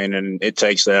know. I mean, and it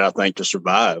takes that, I think, to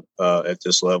survive at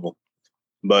this level.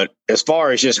 But as far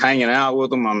as just hanging out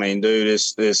with them, I mean, dude,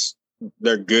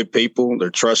 they're good people. They're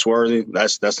trustworthy.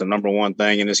 That's the number one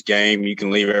thing in this game. You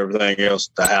can leave everything else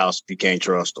at the house if you can't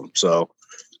trust them. So.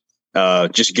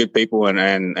 Just good people,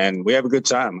 and we have a good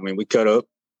time. I mean, we cut up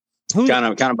kind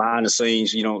of behind the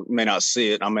scenes. You may not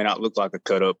see it. I may not look like a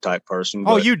cut up type person.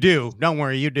 Oh, you do. Don't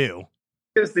worry, you do.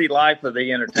 It's the life of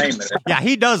the entertainment. Yeah,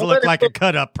 he does look like a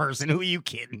cut up person. Who are you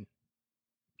kidding?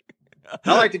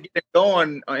 I like to get him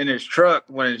going in his truck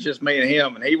when it's just me and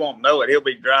him, and he won't know it. He'll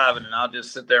be driving, and I'll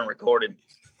just sit there and record him.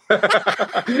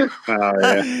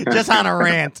 Just on a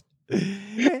rant.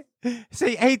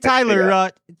 Say, hey,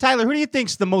 Tyler, Tyler, who do you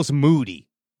think's the most moody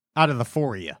out of the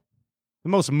four of you? The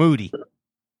most moody.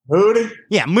 Moody?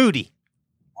 Yeah, moody.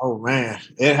 Oh, man.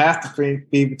 It'd have to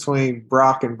be between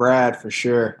Brock and Brad for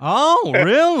sure. Oh,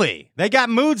 really? They got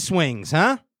mood swings,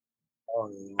 huh? Oh,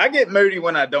 yeah. I get moody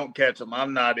when I don't catch them.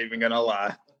 I'm not even going to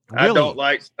lie. Really? I don't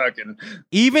like sucking.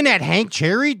 Even at Hank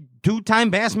Cherry,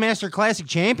 2-time Bassmaster Classic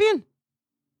champion?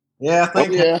 Yeah, I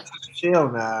think he's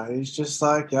chill now. He's just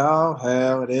like, oh,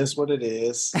 hell, it is what it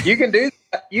is. You can do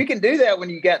that when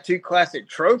you got 2 classic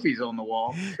trophies on the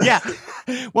wall. Yeah.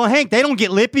 Well, Hank, they don't get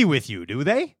lippy with you, do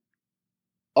they?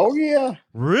 Oh, yeah.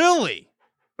 Really?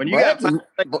 When you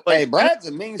Brad's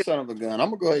a mean son of a gun.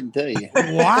 I'm going to go ahead and tell you.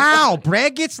 Wow.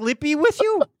 Brad gets lippy with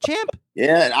you, champ?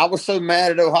 Yeah, and I was so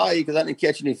mad at Ohio because I didn't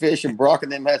catch any fish, and Brock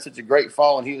and them had such a great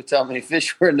fall, and he was telling me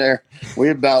fish were in there. We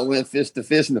about went fist to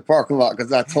fist in the parking lot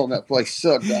because I told him that place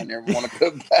sucked down there and want to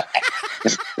go back.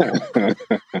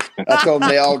 I told them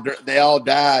they all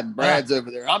died, and Brad's over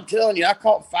there. I'm telling you, I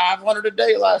caught 500 a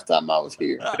day last time I was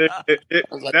here. I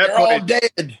was like, they're all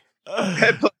dead.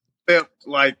 That place felt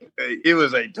like it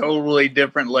was a totally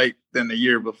different lake than the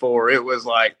year before. It was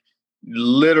like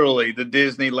literally the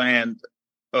Disneyland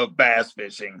of bass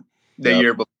fishing the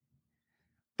year before.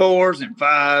 4s and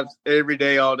 5s every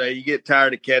day, all day. You get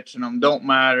tired of catching them. Don't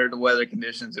matter the weather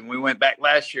conditions. And we went back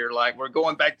last year, like we're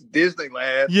going back to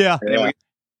Disneyland. Yeah.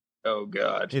 Oh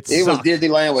God. It was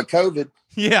Disneyland with COVID.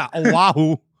 Yeah.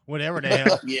 Oahu. Whatever the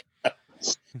hell. Yeah.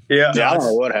 I don't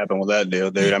know what happened with that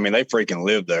deal, dude. I mean, they freaking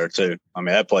lived there too. I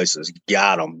mean, that place has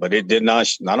got them, but it did not.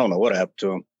 I don't know what happened to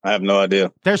them. I have no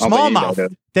idea. They're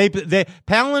smallmouth. They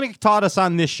Palinick taught us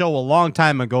on this show a long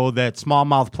time ago that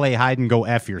smallmouth play hide and go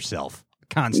F yourself.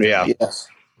 constantly. Yeah. Yes.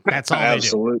 That's all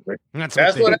Absolutely. they do. That's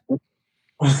That's what what.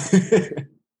 they do.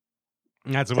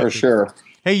 That's what For they sure. do.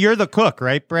 Hey, you're the cook,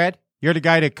 right, Brad? You're the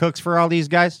guy that cooks for all these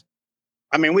guys?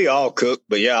 I mean, we all cook,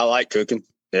 but yeah, I like cooking.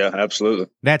 Yeah, absolutely.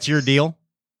 That's your deal?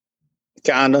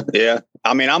 Kind of, yeah.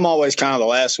 I mean, I'm always kind of the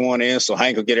last one in, so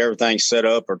Hank will get everything set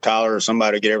up, or Tyler or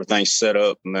somebody will get everything set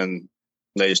up, and then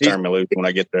they just turn me loose when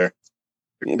I get there.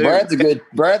 Yeah,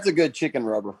 Brad's a good chicken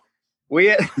rubber. We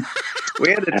had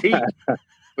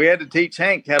to teach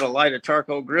Hank how to light a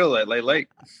charcoal grill at Lay Lake.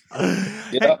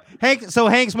 Yep.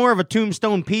 Hank's more of a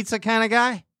tombstone pizza kind of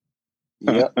guy?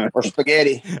 Yep. Or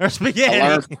spaghetti. Or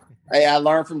spaghetti. I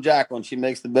learned from Jacqueline. She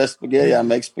makes the best spaghetti. I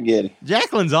make spaghetti.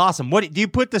 Jacqueline's awesome. What do you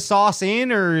put the sauce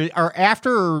in or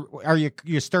after, or are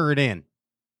you stir it in?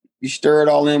 You stir it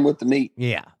all in with the meat.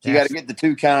 Yeah. You got to get the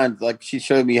two kinds. Like she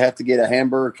showed me, you have to get a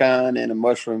hamburger kind and a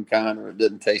mushroom kind, or it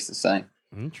doesn't taste the same.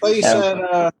 You said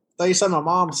my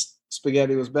mom's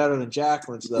spaghetti was better than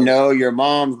Jacqueline's, though. No, your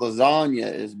mom's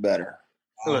lasagna is better.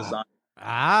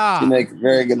 She makes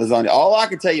very good lasagna. All I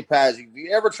can tell you, Paz, if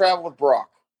you ever travel with Brock,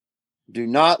 do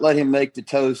not let him make the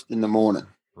toast in the morning.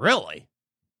 Really?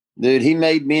 Dude, he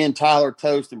made me and Tyler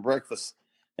toast and breakfast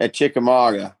at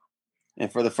Chickamauga. And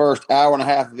for the first hour and a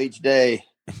half of each day,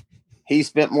 he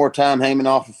spent more time hanging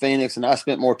off of Phoenix, and I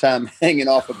spent more time hanging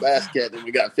off of Basket than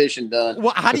we got fishing done.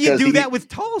 Well, how do you do that with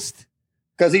toast?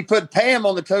 Because he put Pam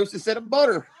on the toast instead of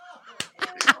butter.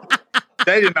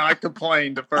 They did not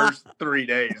complain the first 3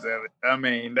 days of it. I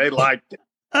mean, they liked it.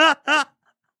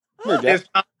 It's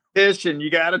competition.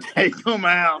 You got to take them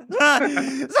out.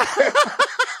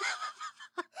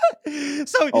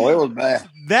 It was bad.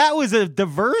 That was a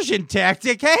diversion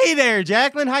tactic. Hey there,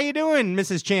 Jacqueline. How you doing,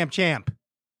 Mrs. Champ?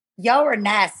 Y'all were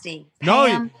nasty. No,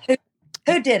 Pam,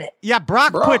 who did it? Yeah,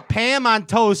 Brock put Pam on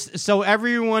toast so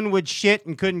everyone would shit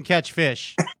and couldn't catch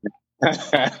fish.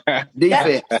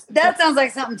 That sounds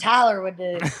like something Tyler would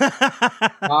do.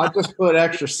 I'll just put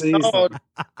extra seasoning.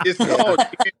 It's called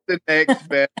the next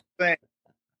best thing.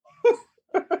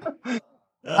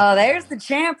 Oh, there's the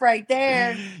champ right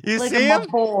there. You Look see at him? my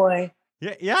boy.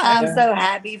 Yeah. I'm so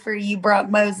happy for you,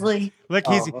 Brock Mosley. Look,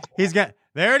 he's got.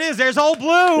 There it is. There's old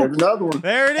Blue. There's another one.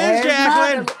 There it is,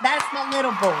 Jacqueline. That's my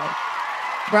little boy.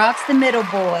 Brock's the middle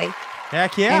boy.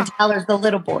 Heck yeah. And Tyler's the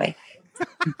little boy.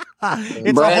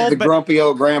 It's Brad's the grumpy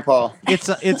old grandpa. It's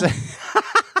a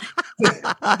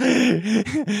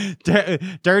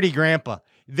dirty grandpa.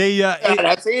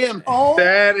 That's him. Oh.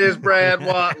 That is Brad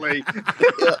Whatley.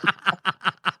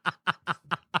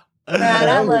 Brad,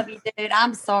 I love you, dude.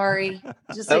 I'm sorry.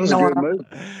 Just ignore him.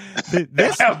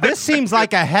 This seems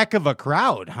like a heck of a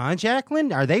crowd, huh,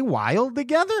 Jacqueline? Are they wild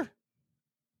together?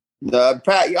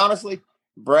 Pat, honestly,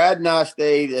 Brad and I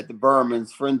stayed at the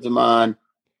Bermans, friends of mine,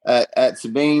 at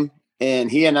Sabine,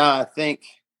 and he and I think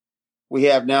we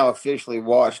have now officially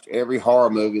watched every horror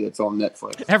movie that's on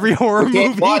Netflix. Every horror movie? We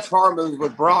can't watch horror movies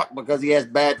with Brock because he has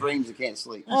bad dreams and can't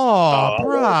sleep. Oh,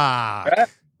 Brock.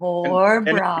 Poor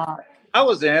Brock. I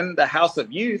was in the House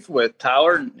of Youth with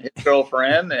Tyler and his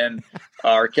girlfriend and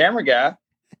our camera guy.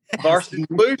 Varsity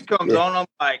Blues comes on. I'm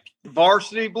like,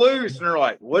 Varsity Blues. And they're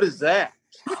like, what is that?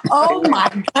 Oh, my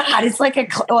God. It's like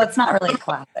it's not really a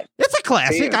classic. It's a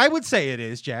classic. I would say it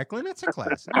is, Jacqueline. It's a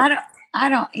classic. I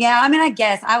don't. Yeah, I mean, I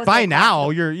guess I was. By now,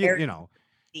 you know,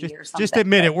 just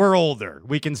admit it. We're older.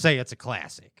 We can say it's a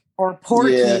classic. Or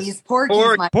Porky's. Yes.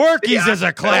 Porky's is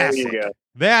a classic.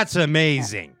 That's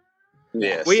amazing.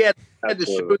 Yes. We had to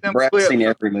show them Brad's clips. seen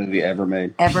every movie ever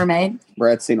made.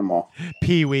 Brad's seen them all.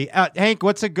 Pee-wee. Hank,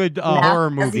 what's a good horror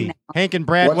movie? Hank and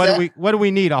Brad, What's what do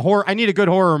we need? I need a good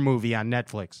horror movie on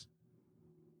Netflix.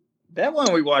 That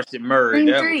one we watched at Murray.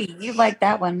 Green 3. You like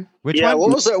that one? Which one?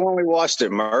 What was that one we watched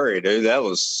at Murray, dude? That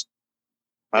was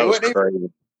crazy.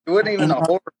 It wasn't even a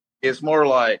horror. It's more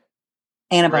like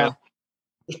Annabelle.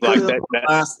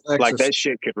 Like that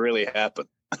shit could really happen.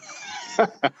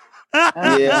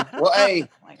 Yeah. Well, hey,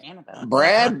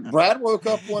 Brad woke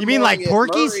up one. You mean morning like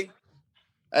Porky's? Murray.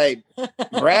 Hey,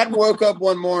 Brad woke up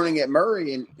one morning at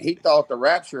Murray and he thought the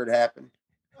rapture had happened.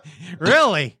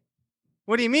 Really?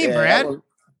 What do you mean, Brad?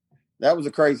 That was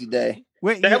a crazy day.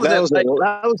 Wait, that was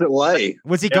at Lay.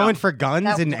 Was he going for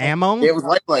guns and ammo? It was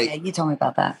late. Yeah, you told me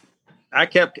about that. I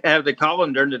kept having to call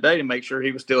him during the day to make sure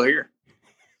he was still here.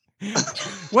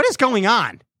 What is going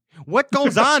on? What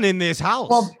goes on in this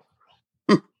house?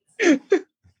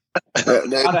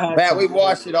 Pat, we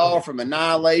watched it all from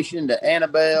Annihilation to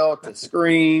Annabelle to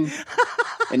Scream,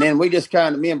 and then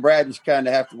me and Brad just kind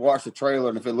of have to watch the trailer,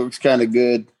 and if it looks kind of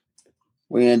good,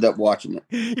 we end up watching it.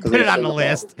 You put it on the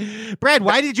list. Brad,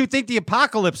 why did you think the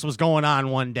apocalypse was going on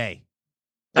one day?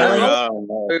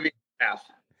 Movie half.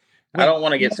 I don't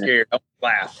want to get scared. I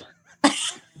laugh.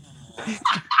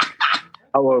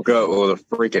 I woke up with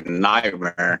a freaking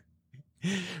nightmare.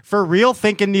 For real,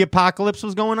 thinking the apocalypse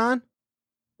was going on?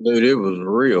 Dude, it was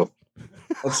real.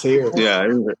 Let's hear it. Yeah,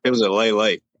 it was at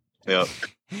late. Yep.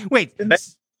 Wait.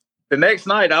 The next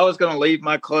night, I was going to leave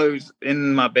my clothes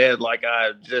in my bed like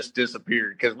I just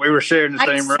disappeared because we were sharing the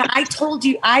same room. I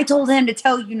told him to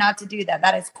tell you not to do that.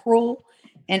 That is cruel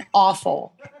and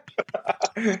awful.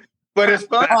 But it's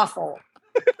fun. Awful.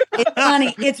 It's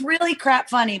funny. It's really crap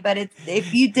funny, but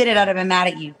if you did it, I'd have been mad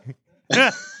at you.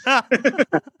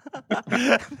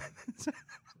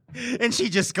 And she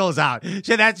just goes out.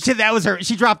 That was her.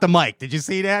 She dropped the mic. Did you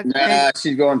see that? Nah,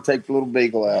 she's going to take the little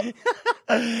beagle out.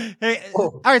 Hey,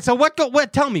 all right. So what?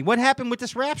 Tell me what happened with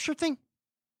this rapture thing.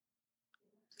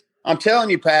 I'm telling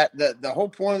you, Pat, the whole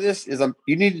point of this is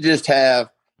you need to just have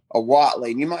a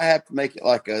Whatley, and you might have to make it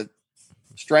like a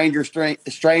Stranger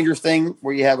thing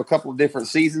where you have a couple of different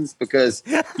seasons, because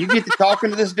you get to talking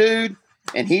to this dude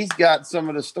and he's got some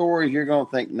of the stories you're going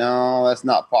to think, no, that's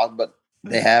not possible, but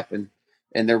they happen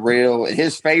and they're real. And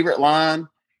his favorite line,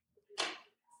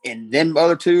 and then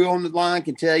other two on the line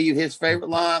can tell you his favorite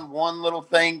line. One little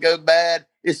thing go bad,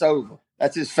 it's over.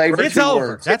 That's his favorite. It's over.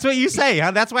 Words. That's what you say,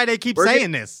 huh? That's why they keep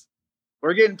saying this.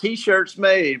 We're getting T-shirts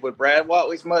made with Brad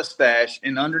Whatley's mustache,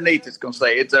 and underneath it's going to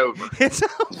say, it's over. It's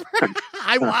over.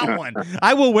 I want one.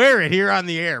 I will wear it here on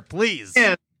the air, please.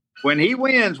 And when he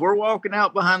wins, we're walking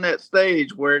out behind that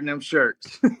stage wearing them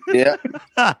shirts. Yeah.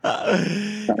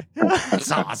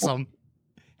 That's awesome.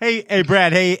 Hey,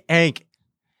 Brad. Hey, Hank.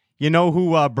 You know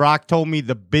who Brock told me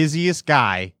the busiest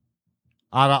guy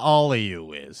out of all of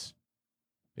you is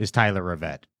Tyler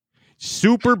Rivet.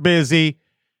 Super busy.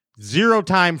 Zero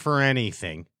time for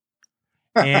anything,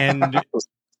 and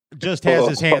just has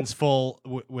his hands full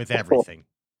with everything.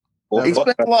 He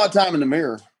spends a lot of time in the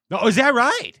mirror. Oh, is that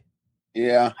right?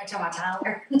 Yeah. I talking about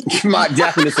Tyler. My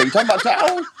Japanese thing. You talking about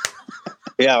Tyler?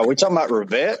 Yeah, we talking about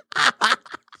Rivet?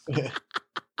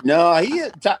 No,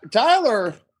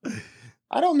 Tyler.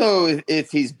 I don't know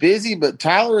if he's busy, but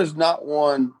Tyler is not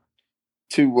one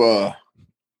to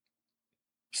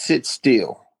sit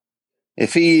still.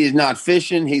 If he is not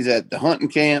fishing, he's at the hunting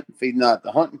camp. If he's not at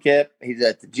the hunting camp, he's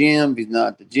at the gym. If he's not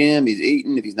at the gym, he's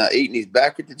eating. If he's not eating, he's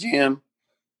back at the gym.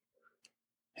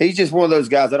 He's just one of those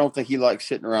guys. I don't think he likes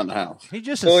sitting around the house. He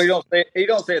don't stay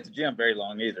at the gym very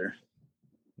long either.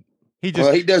 He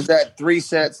does that 3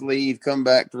 sets, leave, come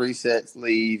back, 3 sets,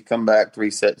 leave, come back, 3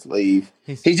 sets, leave.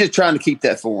 He's just trying to keep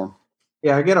that form.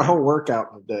 Yeah, I get a whole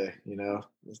workout in a day, you know.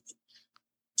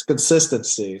 It's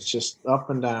consistency. It's just up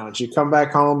and down. You come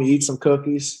back home, you eat some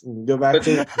cookies, and you go back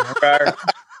to it.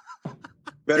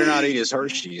 Better not eat his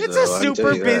Hershey's. It's a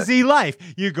super busy life.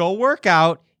 You go work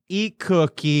out, eat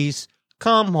cookies,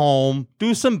 come home,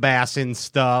 do some bassing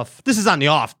stuff. This is on the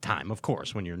off time, of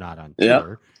course, when you're not on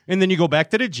tour. And then you go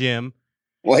back to the gym.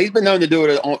 Well, he's been known to do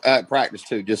it at practice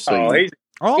too. Just so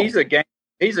he's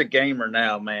a gamer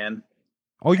now, man.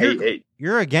 Oh,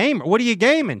 you're a gamer. What are you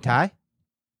gaming, Ty?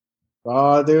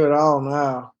 Oh, I do it all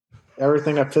now.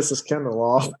 Everything that pisses Kendall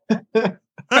off.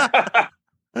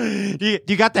 Do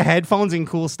you got the headphones and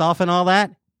cool stuff and all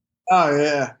that? Oh,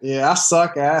 yeah. Yeah, I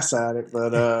suck ass at it,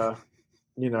 but,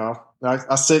 you know,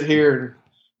 I sit here and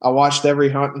I watched every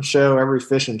hunting show, every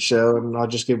fishing show, and I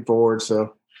just get bored,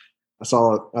 so that's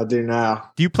all I do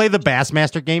now. Do you play the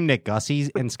Bassmaster game that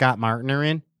Gussie and Scott Martin are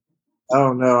in?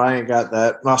 Oh, no, I ain't got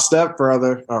that. My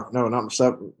stepbrother, my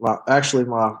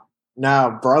now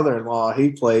brother-in-law,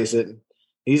 he plays it.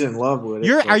 He's in love with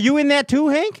it. Are you in that too,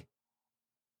 Hank?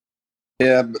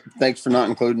 Yeah, but thanks for not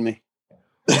including me.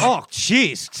 Oh,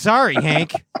 jeez. Sorry,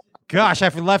 Hank. Gosh, I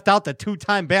left out the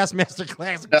 2-time Bassmaster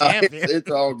Classic champion.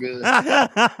 It's all good.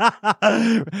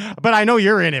 But I know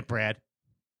you're in it, Brad.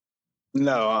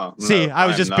 No. See, I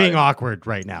was just being awkward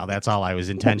right now. That's all. I was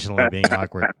intentionally being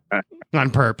awkward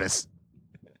on purpose.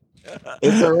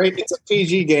 It's a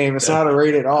PG game. It's not a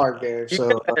rated R game,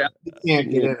 so you can't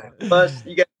get in it.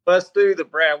 You got to bust through the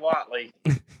Brad Whatley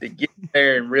to get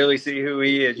there and really see who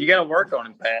he is. You got to work on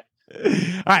him, Pat.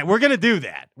 All right, we're gonna do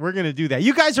that.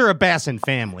 You guys are a Bassin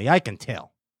family. I can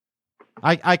tell.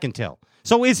 I can tell.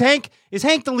 So is Hank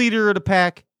the leader of the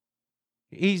pack?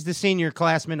 He's the senior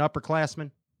classman,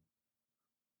 upperclassman.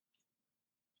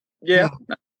 Yeah,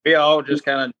 we all just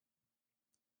kind of.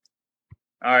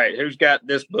 All right, who's got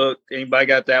this book? Anybody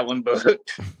got that one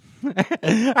booked? All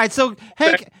right, so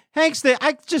Hank's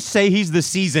I just say he's the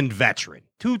seasoned veteran,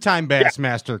 2-time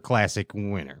Bassmaster Classic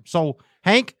winner. So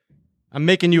Hank, I'm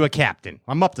making you a captain.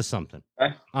 I'm up to something.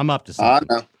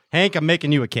 Hank, I'm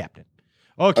making you a captain.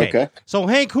 Okay. So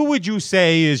Hank, who would you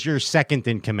say is your second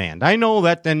in command? I know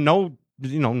that no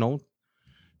no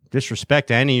disrespect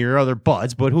to any of your other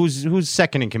buds, but who's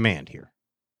second in command here?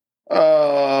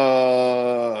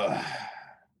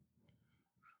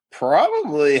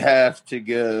 Probably have to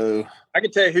go. I can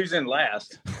tell you who's in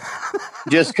last.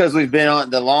 Just because we've been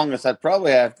on the longest, I'd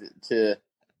probably have to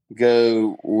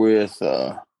go with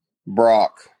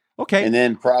Brock. Okay. And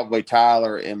then probably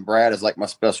Tyler and Brad is like my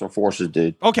special forces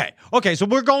dude. Okay. So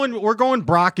we're going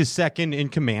Brock is second in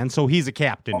command, so he's a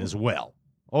captain as well.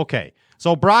 Okay.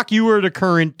 So Brock, you were the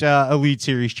current Elite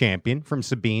Series champion from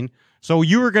Sabine. So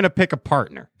you were going to pick a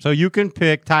partner. So you can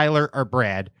pick Tyler or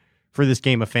Brad for this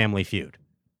game of Family Feud.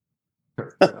 I'm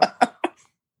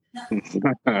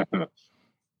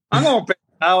going to pick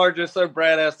Tyler just so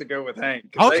Brad has to go with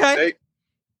Hank. Okay.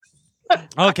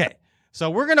 Okay. So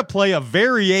we're going to play a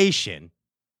variation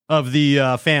of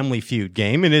the Family Feud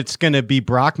game, and it's going to be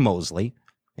Brock Mosley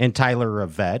and Tyler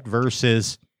Rivet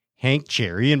versus Hank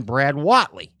Cherry and Brad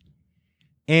Whatley.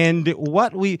 And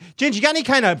Ginge, you got any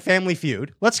kind of Family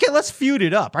Feud? Let's feud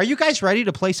it up. Are you guys ready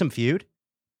to play some feud?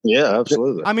 Yeah,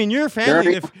 absolutely. I mean, you're a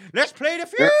family. Let's play the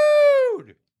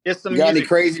feud. You got any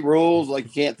crazy rules, like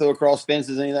you can't throw across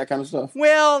fences, any of that kind of stuff?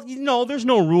 Well, there's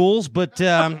no rules, but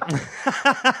there's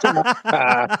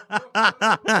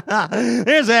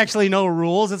actually no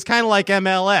rules. It's kind of like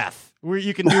MLF, where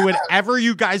you can do whatever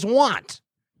you guys want.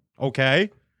 Okay?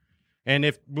 And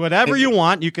if whatever you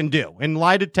want, you can do. And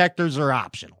lie detectors are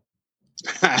optional.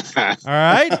 All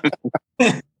right?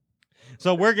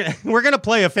 So we're gonna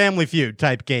play a Family Feud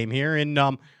type game here. And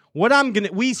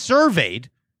we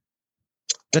surveyed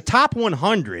the top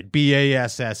 100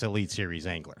 BASS Elite Series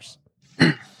anglers.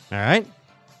 All right?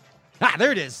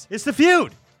 There it is. It's the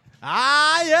feud.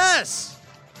 Yes.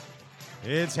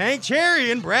 It's Hank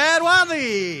Cherry and Brad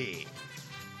Whatley.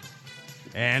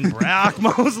 And Brock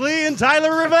Mosley and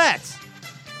Tyler Rivet.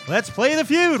 Let's play the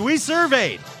feud. We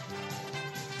surveyed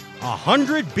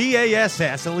 100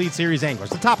 BASS Elite Series anglers,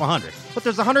 the top 100. But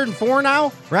there's 104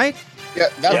 now, right? Yeah,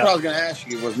 that's what I was going to ask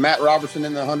you. Was Matt Robertson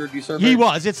in the 100 you surveyed? He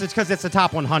was. It's because it's the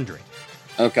top 100.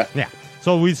 Okay. Yeah.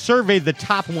 So we surveyed the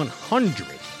top 100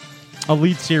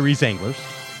 Elite Series anglers,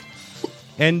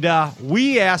 and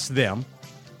we asked them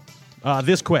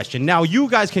this question. Now, you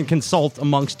guys can consult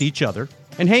amongst each other.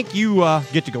 And Hank, you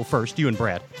get to go first, you and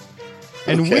Brad.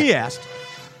 And we asked,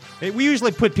 we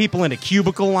usually put people in a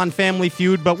cubicle on Family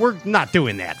Feud, but we're not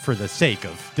doing that for the sake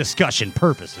of discussion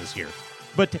purposes here.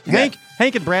 But Hank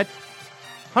and Brad,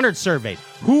 100 surveyed.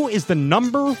 Who is the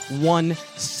number one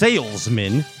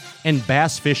salesman in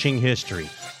bass fishing history?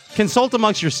 Consult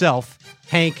amongst yourself,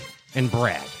 Hank and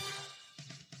Brad.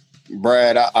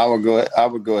 Brad, I would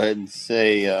go ahead and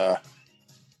say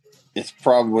it's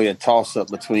probably a toss-up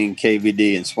between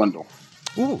KVD and Swindle.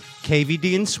 Ooh,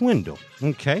 KVD and Swindle.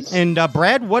 Okay. And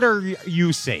Brad, what are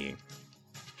you saying?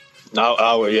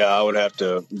 I would have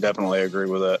to definitely agree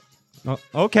with that.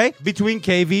 Okay, between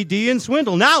KVD and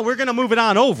Swindle. Now we're going to move it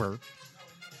on over.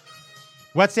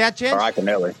 What's that, Jen? Or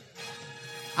Iconelli.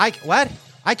 What?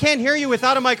 I can't hear you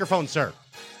without a microphone, sir.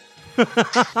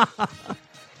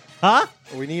 Huh?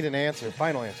 We need an answer,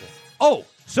 final answer. Oh,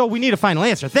 so we need a final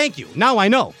answer. Thank you. Now I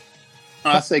know.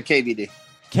 I say KVD.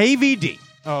 KVD.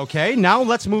 Okay, now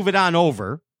let's move it on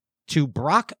over to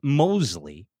Brock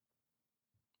Mosley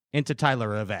and to Tyler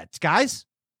Rivet. Guys,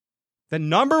 the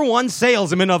number one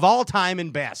salesman of all time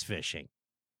in bass fishing.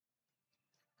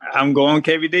 I'm going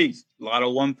KVD. A lot of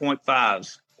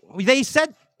 1.5s. They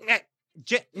said,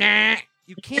 nah,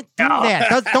 you can't do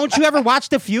that. Don't you ever watch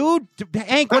The Feud?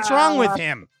 Hank, what's wrong with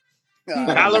him?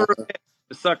 Tyler Rivet,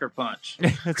 the sucker punch.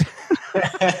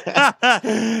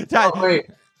 Wait,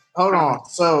 hold on.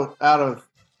 So out of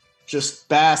just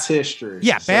bass history.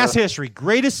 Yeah, bass history.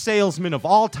 Greatest salesman of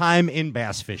all time in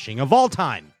bass fishing. Of all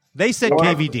time. They said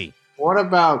KVD. What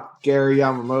about Gary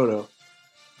Yamamoto?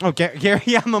 Okay, Gary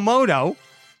Yamamoto.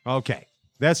 Okay.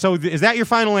 Is that your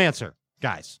final answer,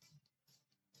 guys?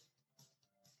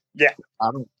 Yeah.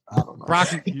 I don't know. Brock,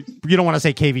 you don't want to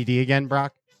say KVD again,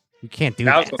 Brock? You can't do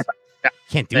that.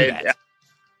 Can't do that. Yeah.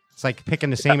 It's like picking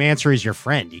the same answer as your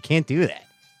friend. You can't do that.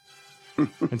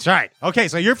 That's right. Okay,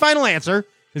 so your final answer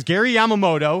is Gary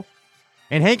Yamamoto,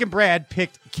 and Hank and Brad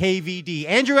picked KVD.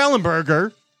 Andrew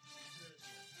Ellenberger,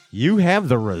 you have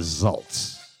the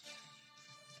results.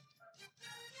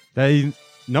 The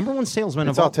number one salesman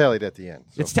It's all tallied at the end.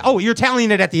 So. You're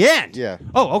tallying it at the end? Yeah.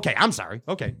 Oh, okay. I'm sorry.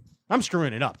 Okay. I'm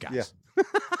screwing it up, guys. Yeah.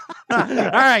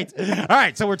 All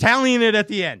right. So we're tallying it at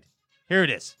the end. Here it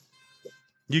is.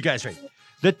 You guys ready?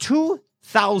 The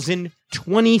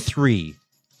 2023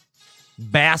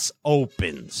 Bass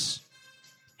Opens.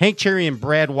 Hank Cherry and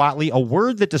Brad Whatley, a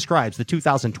word that describes the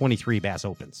 2023 Bass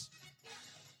Opens.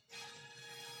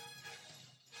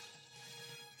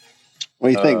 What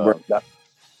do you think, bro?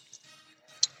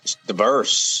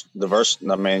 Diverse.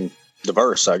 I mean,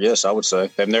 diverse, I guess I would say.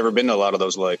 They've never been to a lot of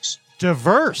those lakes.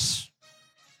 Diverse.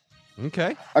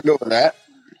 Okay. I'll go with that.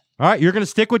 All right. You're going to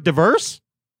stick with diverse?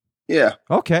 Yeah.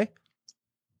 Okay.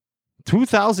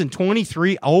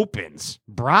 2023 Opens.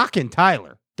 Brock and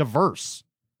Tyler. Diverse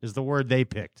is the word they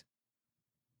picked.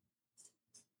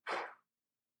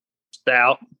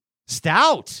 Stout.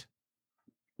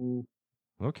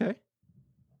 Okay.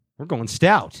 We're going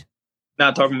stout.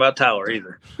 Not talking about Tyler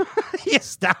either. Yeah,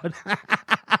 stout.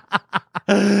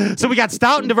 So we got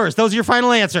stout and diverse. Those are your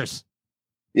final answers.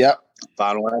 Yep.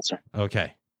 Final answer.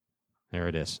 Okay. There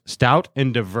it is. Stout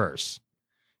and diverse.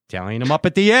 Tallying them up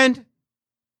at the end.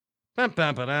 All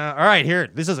right, here.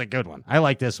 This is a good one. I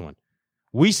like this one.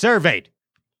 We surveyed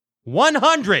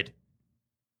 100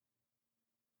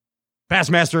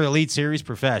 Bassmaster Elite Series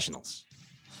professionals.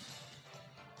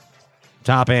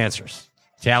 Top answers.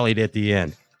 Tallied at the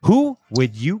end. Who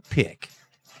would you pick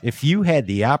if you had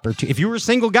the opportunity? If you were a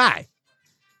single guy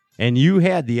and you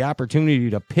had the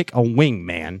opportunity to pick a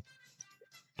wingman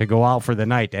to go out for the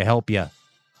night to help you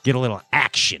get a little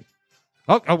action?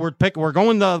 We're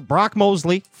going to Brock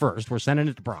Mosley first. We're sending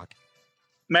it to Brock.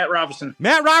 Matt Robertson.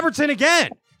 Matt Robertson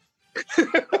again.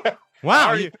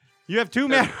 Wow, you have two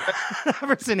Matt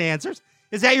Robertson answers.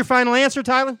 Is that your final answer,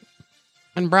 Tyler?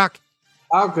 And Brock?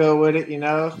 I'll go with it,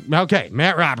 Okay,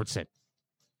 Matt Robertson.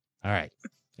 All right.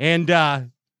 And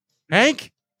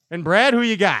Hank and Brad, who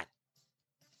you got?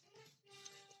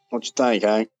 What you think,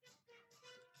 Hank?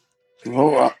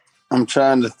 Well, I'm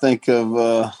trying to think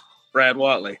of Brad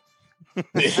Whatley.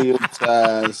 Field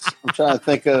size. I'm trying to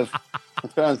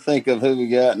think of who we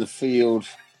got in the field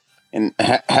and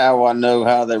how I know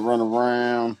how they run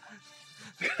around.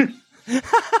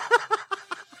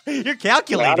 You're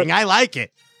calculating. I like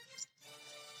it.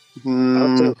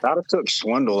 I'd have took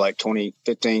Swindle like 20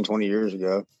 years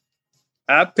ago.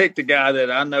 I picked a guy that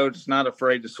I know is not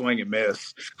afraid to swing and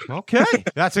miss. Okay.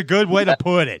 That's a good way to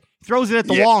put it. Throws it at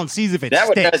the wall and sees if it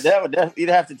sticks. You'd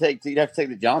have to take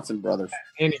the Johnson brothers.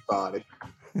 Anybody.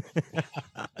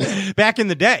 Back in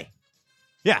the day.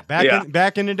 Yeah,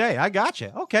 back in the day. I got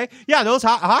you. Okay. Yeah, those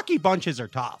hockey bunches are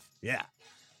tough. Yeah.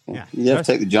 Yeah. You have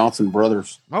to take the Johnson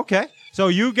brothers. Okay. So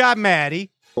you got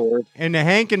Maddie, and the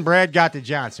Hank and Brad got the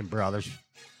Johnson brothers.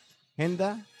 And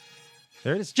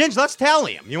there it is. Ginge, let's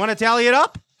tally them. You want to tally it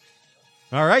up?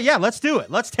 All right. Yeah, let's do it.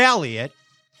 Let's tally it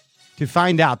to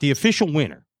find out the official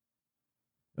winner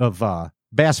of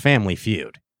Bass Family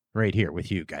Feud right here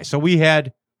with you guys. So we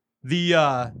had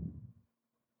the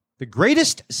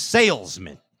greatest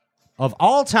salesman of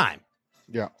all time.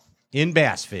 Yeah. In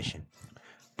bass fishing.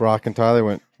 Brock and Tyler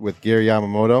went with Gary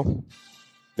Yamamoto.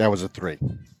 That was a 3.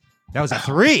 That was a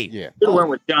 3? Yeah. Should have went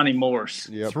with Johnny Morse.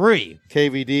 Yep. 3.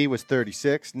 KVD was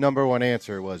 36. Number one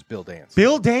answer was Bill Dance.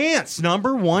 Bill Dance,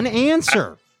 number one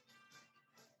answer.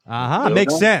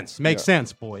 Makes sense. Makes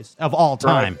sense, boys. Of all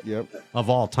time. Right. Yep. Of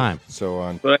all time. So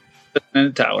on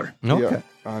and Tyler. Okay. Yeah,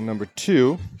 on number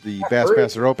 2, the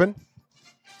Bassmaster Open.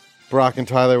 Brock and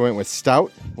Tyler went with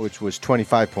Stout, which was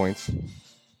 25 points.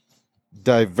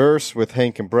 Diverse with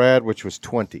Hank and Brad, which was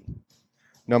 20.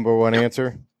 Number one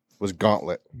answer was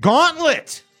Gauntlet.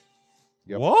 Gauntlet.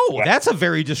 Yep. Whoa, that's a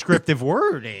very descriptive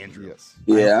word, Andrew. Yes.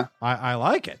 Yeah. I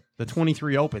like it. The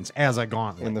 23 Opens as a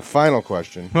gauntlet. And the final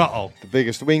question. Uh-oh. The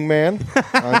biggest wingman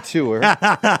on tour.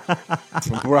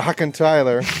 Brock and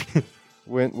Tyler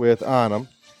went with Onum,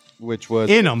 which was...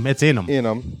 Inum. It's Inum.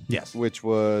 Inum. Yes. Which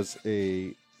was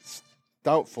a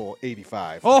doubtful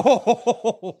 85.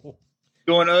 Oh!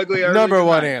 Going ugly. Number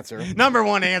one answer. Number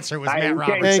one answer was Matt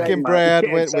Robertson. Hank and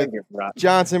Brad went with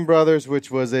Johnson Brothers, which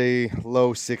was a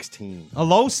low 16. A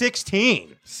low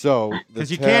 16. So because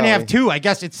you can't have 2. I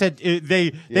guess it said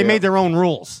they made their own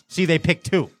rules. See, they picked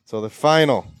 2. So the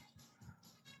final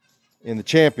in the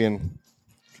champion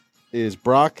is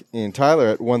Brock and Tyler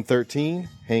at 113,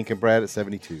 Hank and Brad at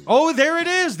 72. Oh, there it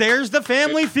is. There's the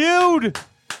family feud.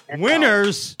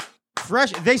 Winners.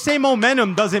 Fresh. They say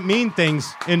momentum doesn't mean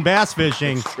things in bass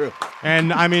fishing. That's true.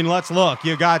 And, I mean, let's look.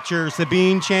 You got your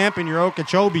Sabine champ and your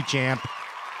Okeechobee champ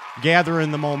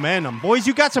gathering the momentum. Boys,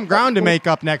 you got some ground to make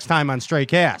up next time on Stray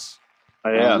Casts.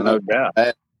 Yeah, no doubt.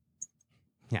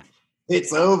 Yeah.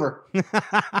 It's over.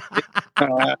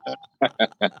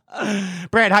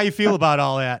 Brad, how you feel about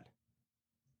all that?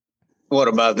 What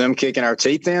about them kicking our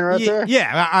teeth in right there?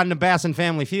 Yeah, on the Bass and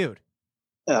Family Feud.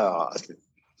 Oh,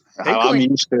 I'm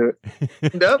used to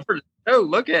it. Up for the show.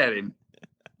 Look at him.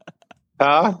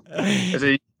 Huh? I said,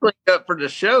 you cleaned up for the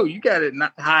show. You got it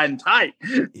not high and tight.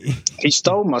 He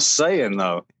stole my saying,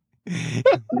 though. You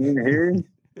didn't hear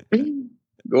him?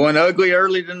 Going ugly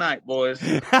early tonight, boys.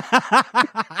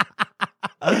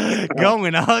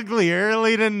 Going ugly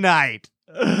early tonight.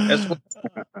 That's what,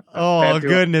 Oh,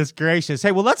 goodness gracious.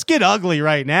 Hey, well, let's get ugly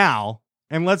right now,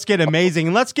 and let's get amazing,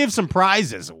 and let's give some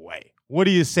prizes away. What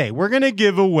do you say? We're going to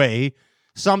give away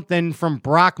something from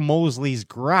Brock Mosley's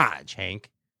garage, Hank.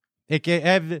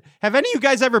 Have any of you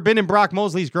guys ever been in Brock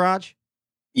Mosley's garage?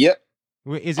 Yep.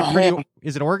 Is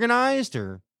it organized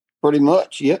or? Pretty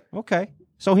much, yep. Okay.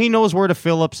 So he knows where the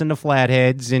Phillips and the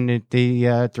flatheads and the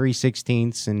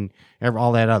 3/16ths and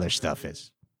all that other stuff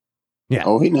is. Yeah.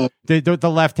 Oh, he knows. The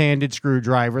left-handed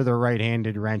screwdriver, the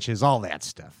right-handed wrenches, all that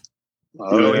stuff.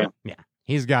 Oh, yeah. Yeah.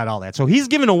 He's got all that. So he's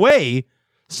giving away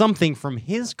something from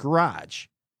his garage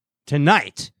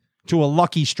tonight to a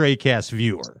lucky Straycast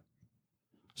viewer.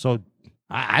 So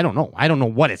I don't know. I don't know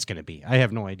what it's going to be. I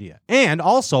have no idea. And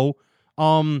also,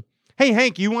 hey,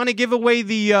 Hank, you want to give away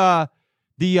the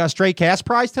Straycast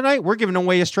prize tonight? We're giving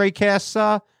away a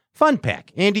Straycast fun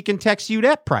pack. Andy can text you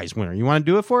that prize winner. You want to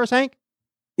do it for us, Hank?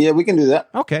 Yeah, we can do that.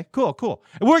 Okay, cool.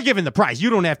 We're giving the prize. You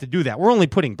don't have to do that. We're only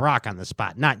putting Brock on the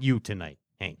spot, not you tonight,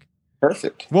 Hank.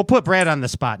 Perfect. We'll put Brad on the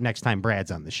spot next time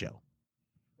Brad's on the show.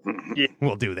 Yeah.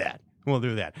 We'll do that. All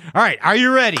right, are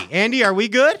you ready? Andy, are we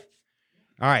good?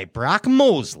 All right, Brock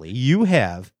Mosley, you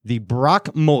have the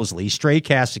Brock Mosley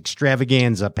Straycast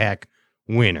Extravaganza Pack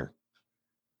winner.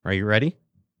 Are you ready?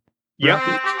 Yep.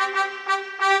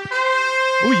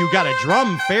 Ooh, you got a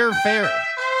drum. Fair.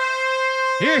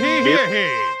 Here.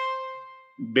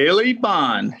 Billy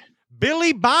Bond.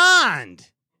 Billy Bond.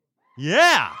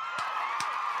 Yeah.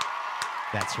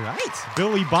 That's right.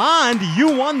 Billy Bond,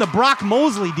 you won the Brock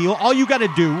Mosley deal. All you got to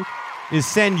do is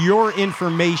send your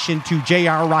information to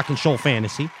JR Rock and Shoal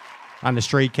Fantasy on the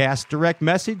Straycast direct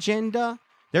message, and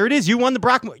there it is. You won the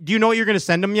Brock. Do you know what you're going to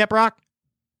send them yet, Brock?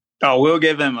 Oh, we'll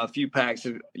give him a few packs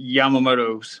of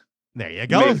Yamamoto's. There you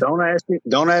go.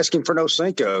 Don't ask him for no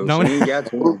Cinco. No. He ain't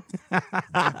got one.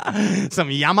 Some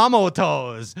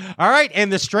Yamamoto's. All right, and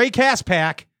the Straycast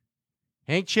pack.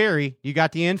 Hank Cherry, you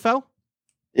got the info?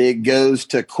 It goes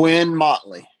to Quinn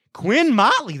Motley. Quinn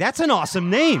Motley. That's an awesome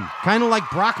name. Kind of like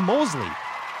Brock Mosley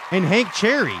and Hank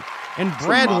Cherry and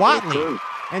Brad Whatley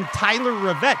and Tyler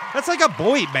Rivet. That's like a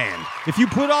boy band. If you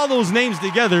put all those names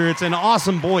together, it's an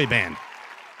awesome boy band.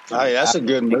 Hey, that's a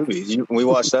good movie. We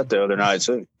watched that the other night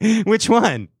too. Which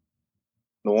one?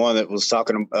 The one that was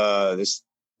talking the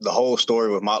whole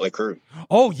story with Motley Crue.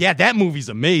 Oh yeah, that movie's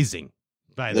amazing.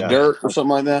 By the way. Dirt or something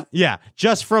like that. Yeah,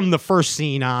 just from the first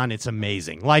scene on, it's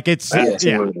amazing. Like it's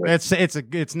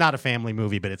not a family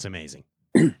movie, but it's amazing.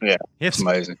 Yeah, it's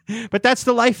amazing. But that's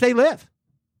the life they live.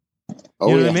 Oh,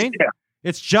 you know what I mean? Yeah.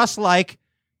 It's just like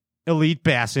Elite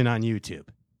Bassin on YouTube.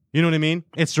 You know what I mean?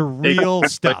 It's the real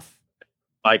stuff.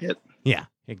 Like it. Yeah,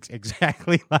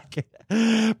 exactly like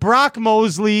it. Brock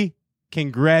Mosley,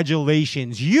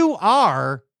 congratulations. You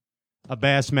are a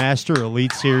Bassmaster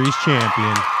Elite Series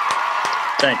champion.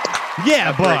 Thank you.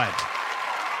 Yeah, bud.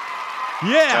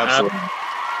 Yeah. Absolutely.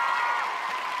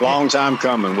 Long time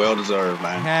coming. Well deserved,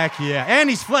 man. Heck yeah. And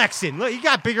he's flexing. Look, you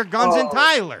got bigger guns than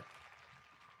Tyler.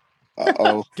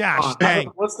 Uh-oh. Gosh dang.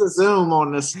 What's the zoom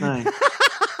on this thing?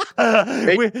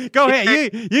 Go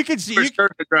ahead. You can see.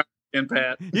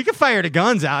 Pat. You can fire the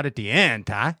guns out at the end,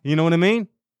 Ty. You know what I mean?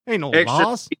 Ain't no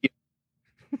laws.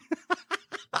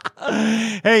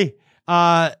 Hey,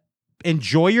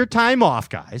 enjoy your time off,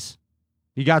 guys.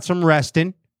 You got some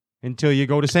resting until you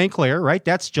go to St. Clair, right?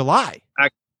 That's July. I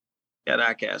got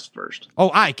ICAST first. Oh,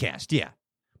 ICAST, yeah.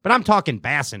 But I'm talking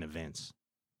Bassin events.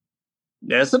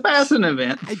 That's a Bassin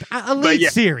event. Elite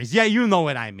Series. Yeah, you know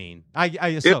what I mean.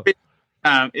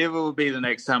 It will be the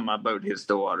next time my boat hits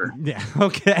the water. Yeah,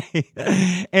 okay.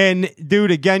 And,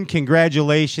 dude, again,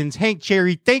 congratulations. Hank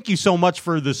Cherry, thank you so much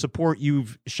for the support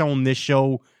you've shown this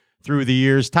show through the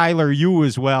years. Tyler, you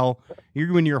as well.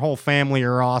 You and your whole family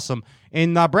are awesome.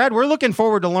 And, Brad, we're looking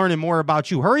forward to learning more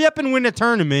about you. Hurry up and win the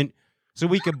tournament so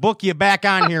we can book you back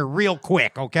on here real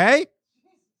quick, okay?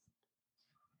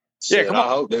 Yeah, come on. I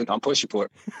hope, dude. I'm pushing for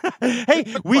it.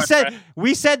 Hey, we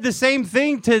said the same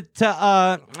thing to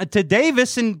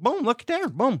Davis, and boom, look there,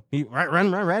 boom, he right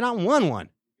on 1-1.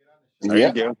 There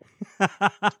you go.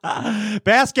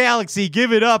 Bass Galaxy,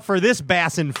 give it up for this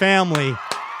Bassin family,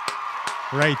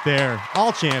 right there.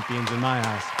 All champions in my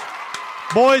eyes,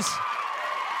 boys.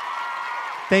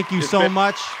 Thank you so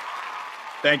much.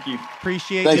 Thank you.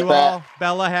 Appreciate Thanks, you Pat. all.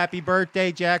 Bella, happy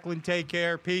birthday. Jacqueline, take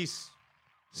care. Peace.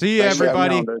 See you,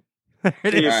 everybody. There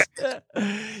it is.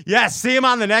 Yes, see him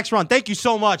on the next run. Thank you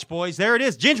so much, boys. There it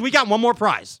is. Ginge, we got one more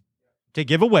prize to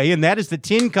give away, and that is the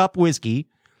Tin Cup Whiskey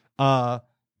Luke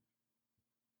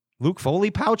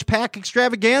Foley Pouch Pack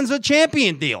Extravaganza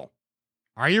Champion Deal.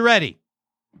 Are you ready?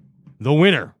 The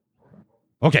winner.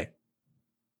 Okay.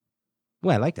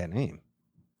 Well, I like that name.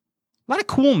 A lot of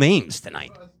cool names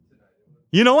tonight.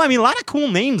 You know, I mean, a lot of cool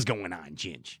names going on,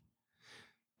 Ginge.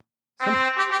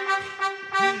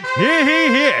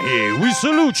 Here, we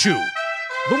salute you.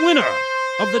 The winner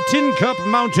of the Tin Cup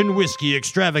Mountain Whiskey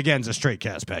Extravaganza Straight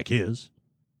Cast Pack is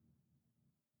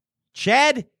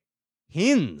Chad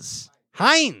Hines.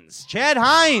 Chad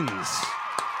Hines.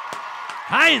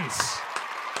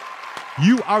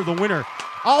 You are the winner.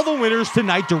 All the winners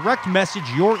tonight, direct message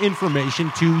your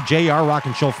information to JR Rock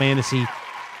and Show Fantasy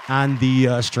on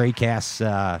the Stray Cast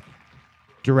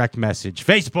direct message.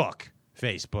 Facebook.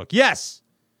 Yes.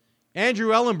 Andrew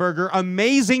Ellenberger,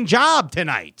 amazing job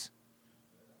tonight.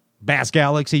 Bass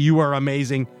Galaxy, you are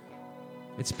amazing.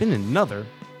 It's been another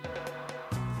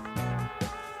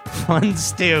fun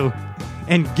stew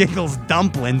and giggles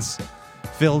dumplings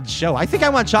filled show. I think I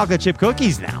want chocolate chip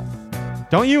cookies now.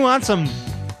 Don't you want some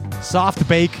soft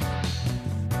bake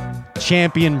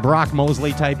champion Brock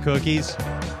Mosley type cookies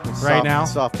right now?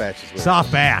 Soft batch.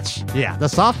 Soft batch. Yeah, the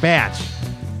soft batch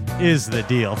is the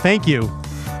deal. Thank you,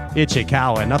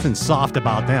 Ichikawa. Nothing soft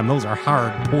about them. Those are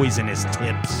hard, poisonous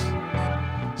tips.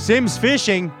 Sims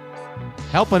Fishing,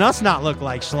 helping us not look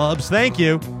like schlubs. Thank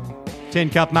you. Tin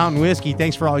Cup Mountain Whiskey,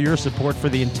 thanks for all your support for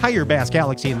the entire Bass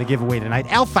Galaxy in the giveaway tonight.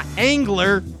 Alpha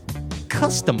Angler,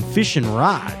 custom fishing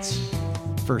rods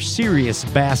for serious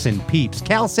bass and peeps.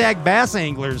 Calsag Bass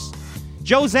Anglers,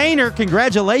 Joe Zahner,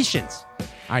 congratulations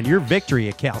on your victory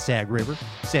at Calsag River.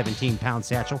 17-pound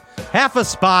satchel. Half a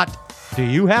spot. Do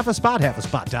you have a spot?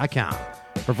 Halfaspot.com.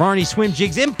 For Varney Swim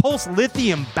Jigs, Impulse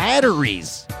Lithium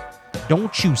Batteries.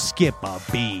 Don't you skip a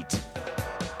beat.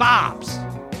 Bob's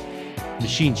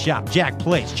Machine Shop, Jack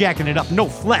Place, jacking it up, no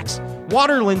flex.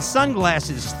 Waterland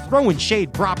Sunglasses, throwing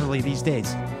shade properly these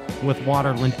days with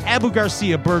Waterland. Abu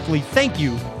Garcia Berkeley, thank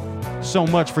you so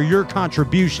much for your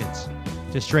contributions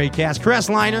to Stray Cast.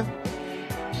 Crestliner,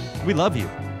 we love you.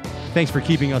 Thanks for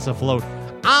keeping us afloat.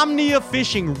 Omnia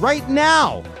Fishing right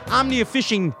now.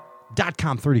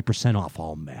 OmniaFishing.com, 30% off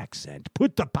all max and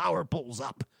put the power poles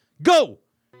up. Go!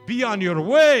 Be on your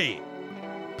way.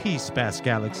 Peace, Bass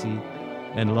Galaxy,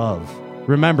 and love.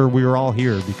 Remember, we are all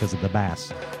here because of the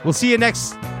bass. We'll see you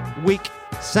next week.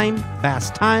 Same bass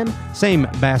time, same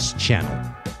bass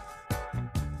channel.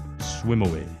 Swim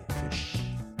away, fish.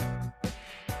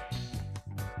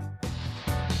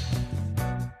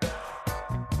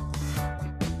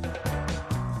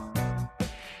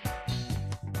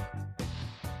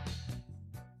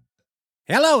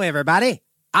 Hello, everybody.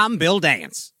 I'm Bill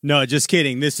Dance. No, just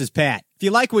kidding. This is Pat. If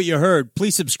you like what you heard,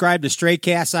 please subscribe to Stray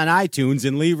Cast on iTunes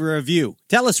and leave a review.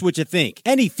 Tell us what you think.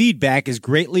 Any feedback is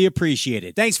greatly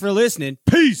appreciated. Thanks for listening.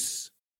 Peace.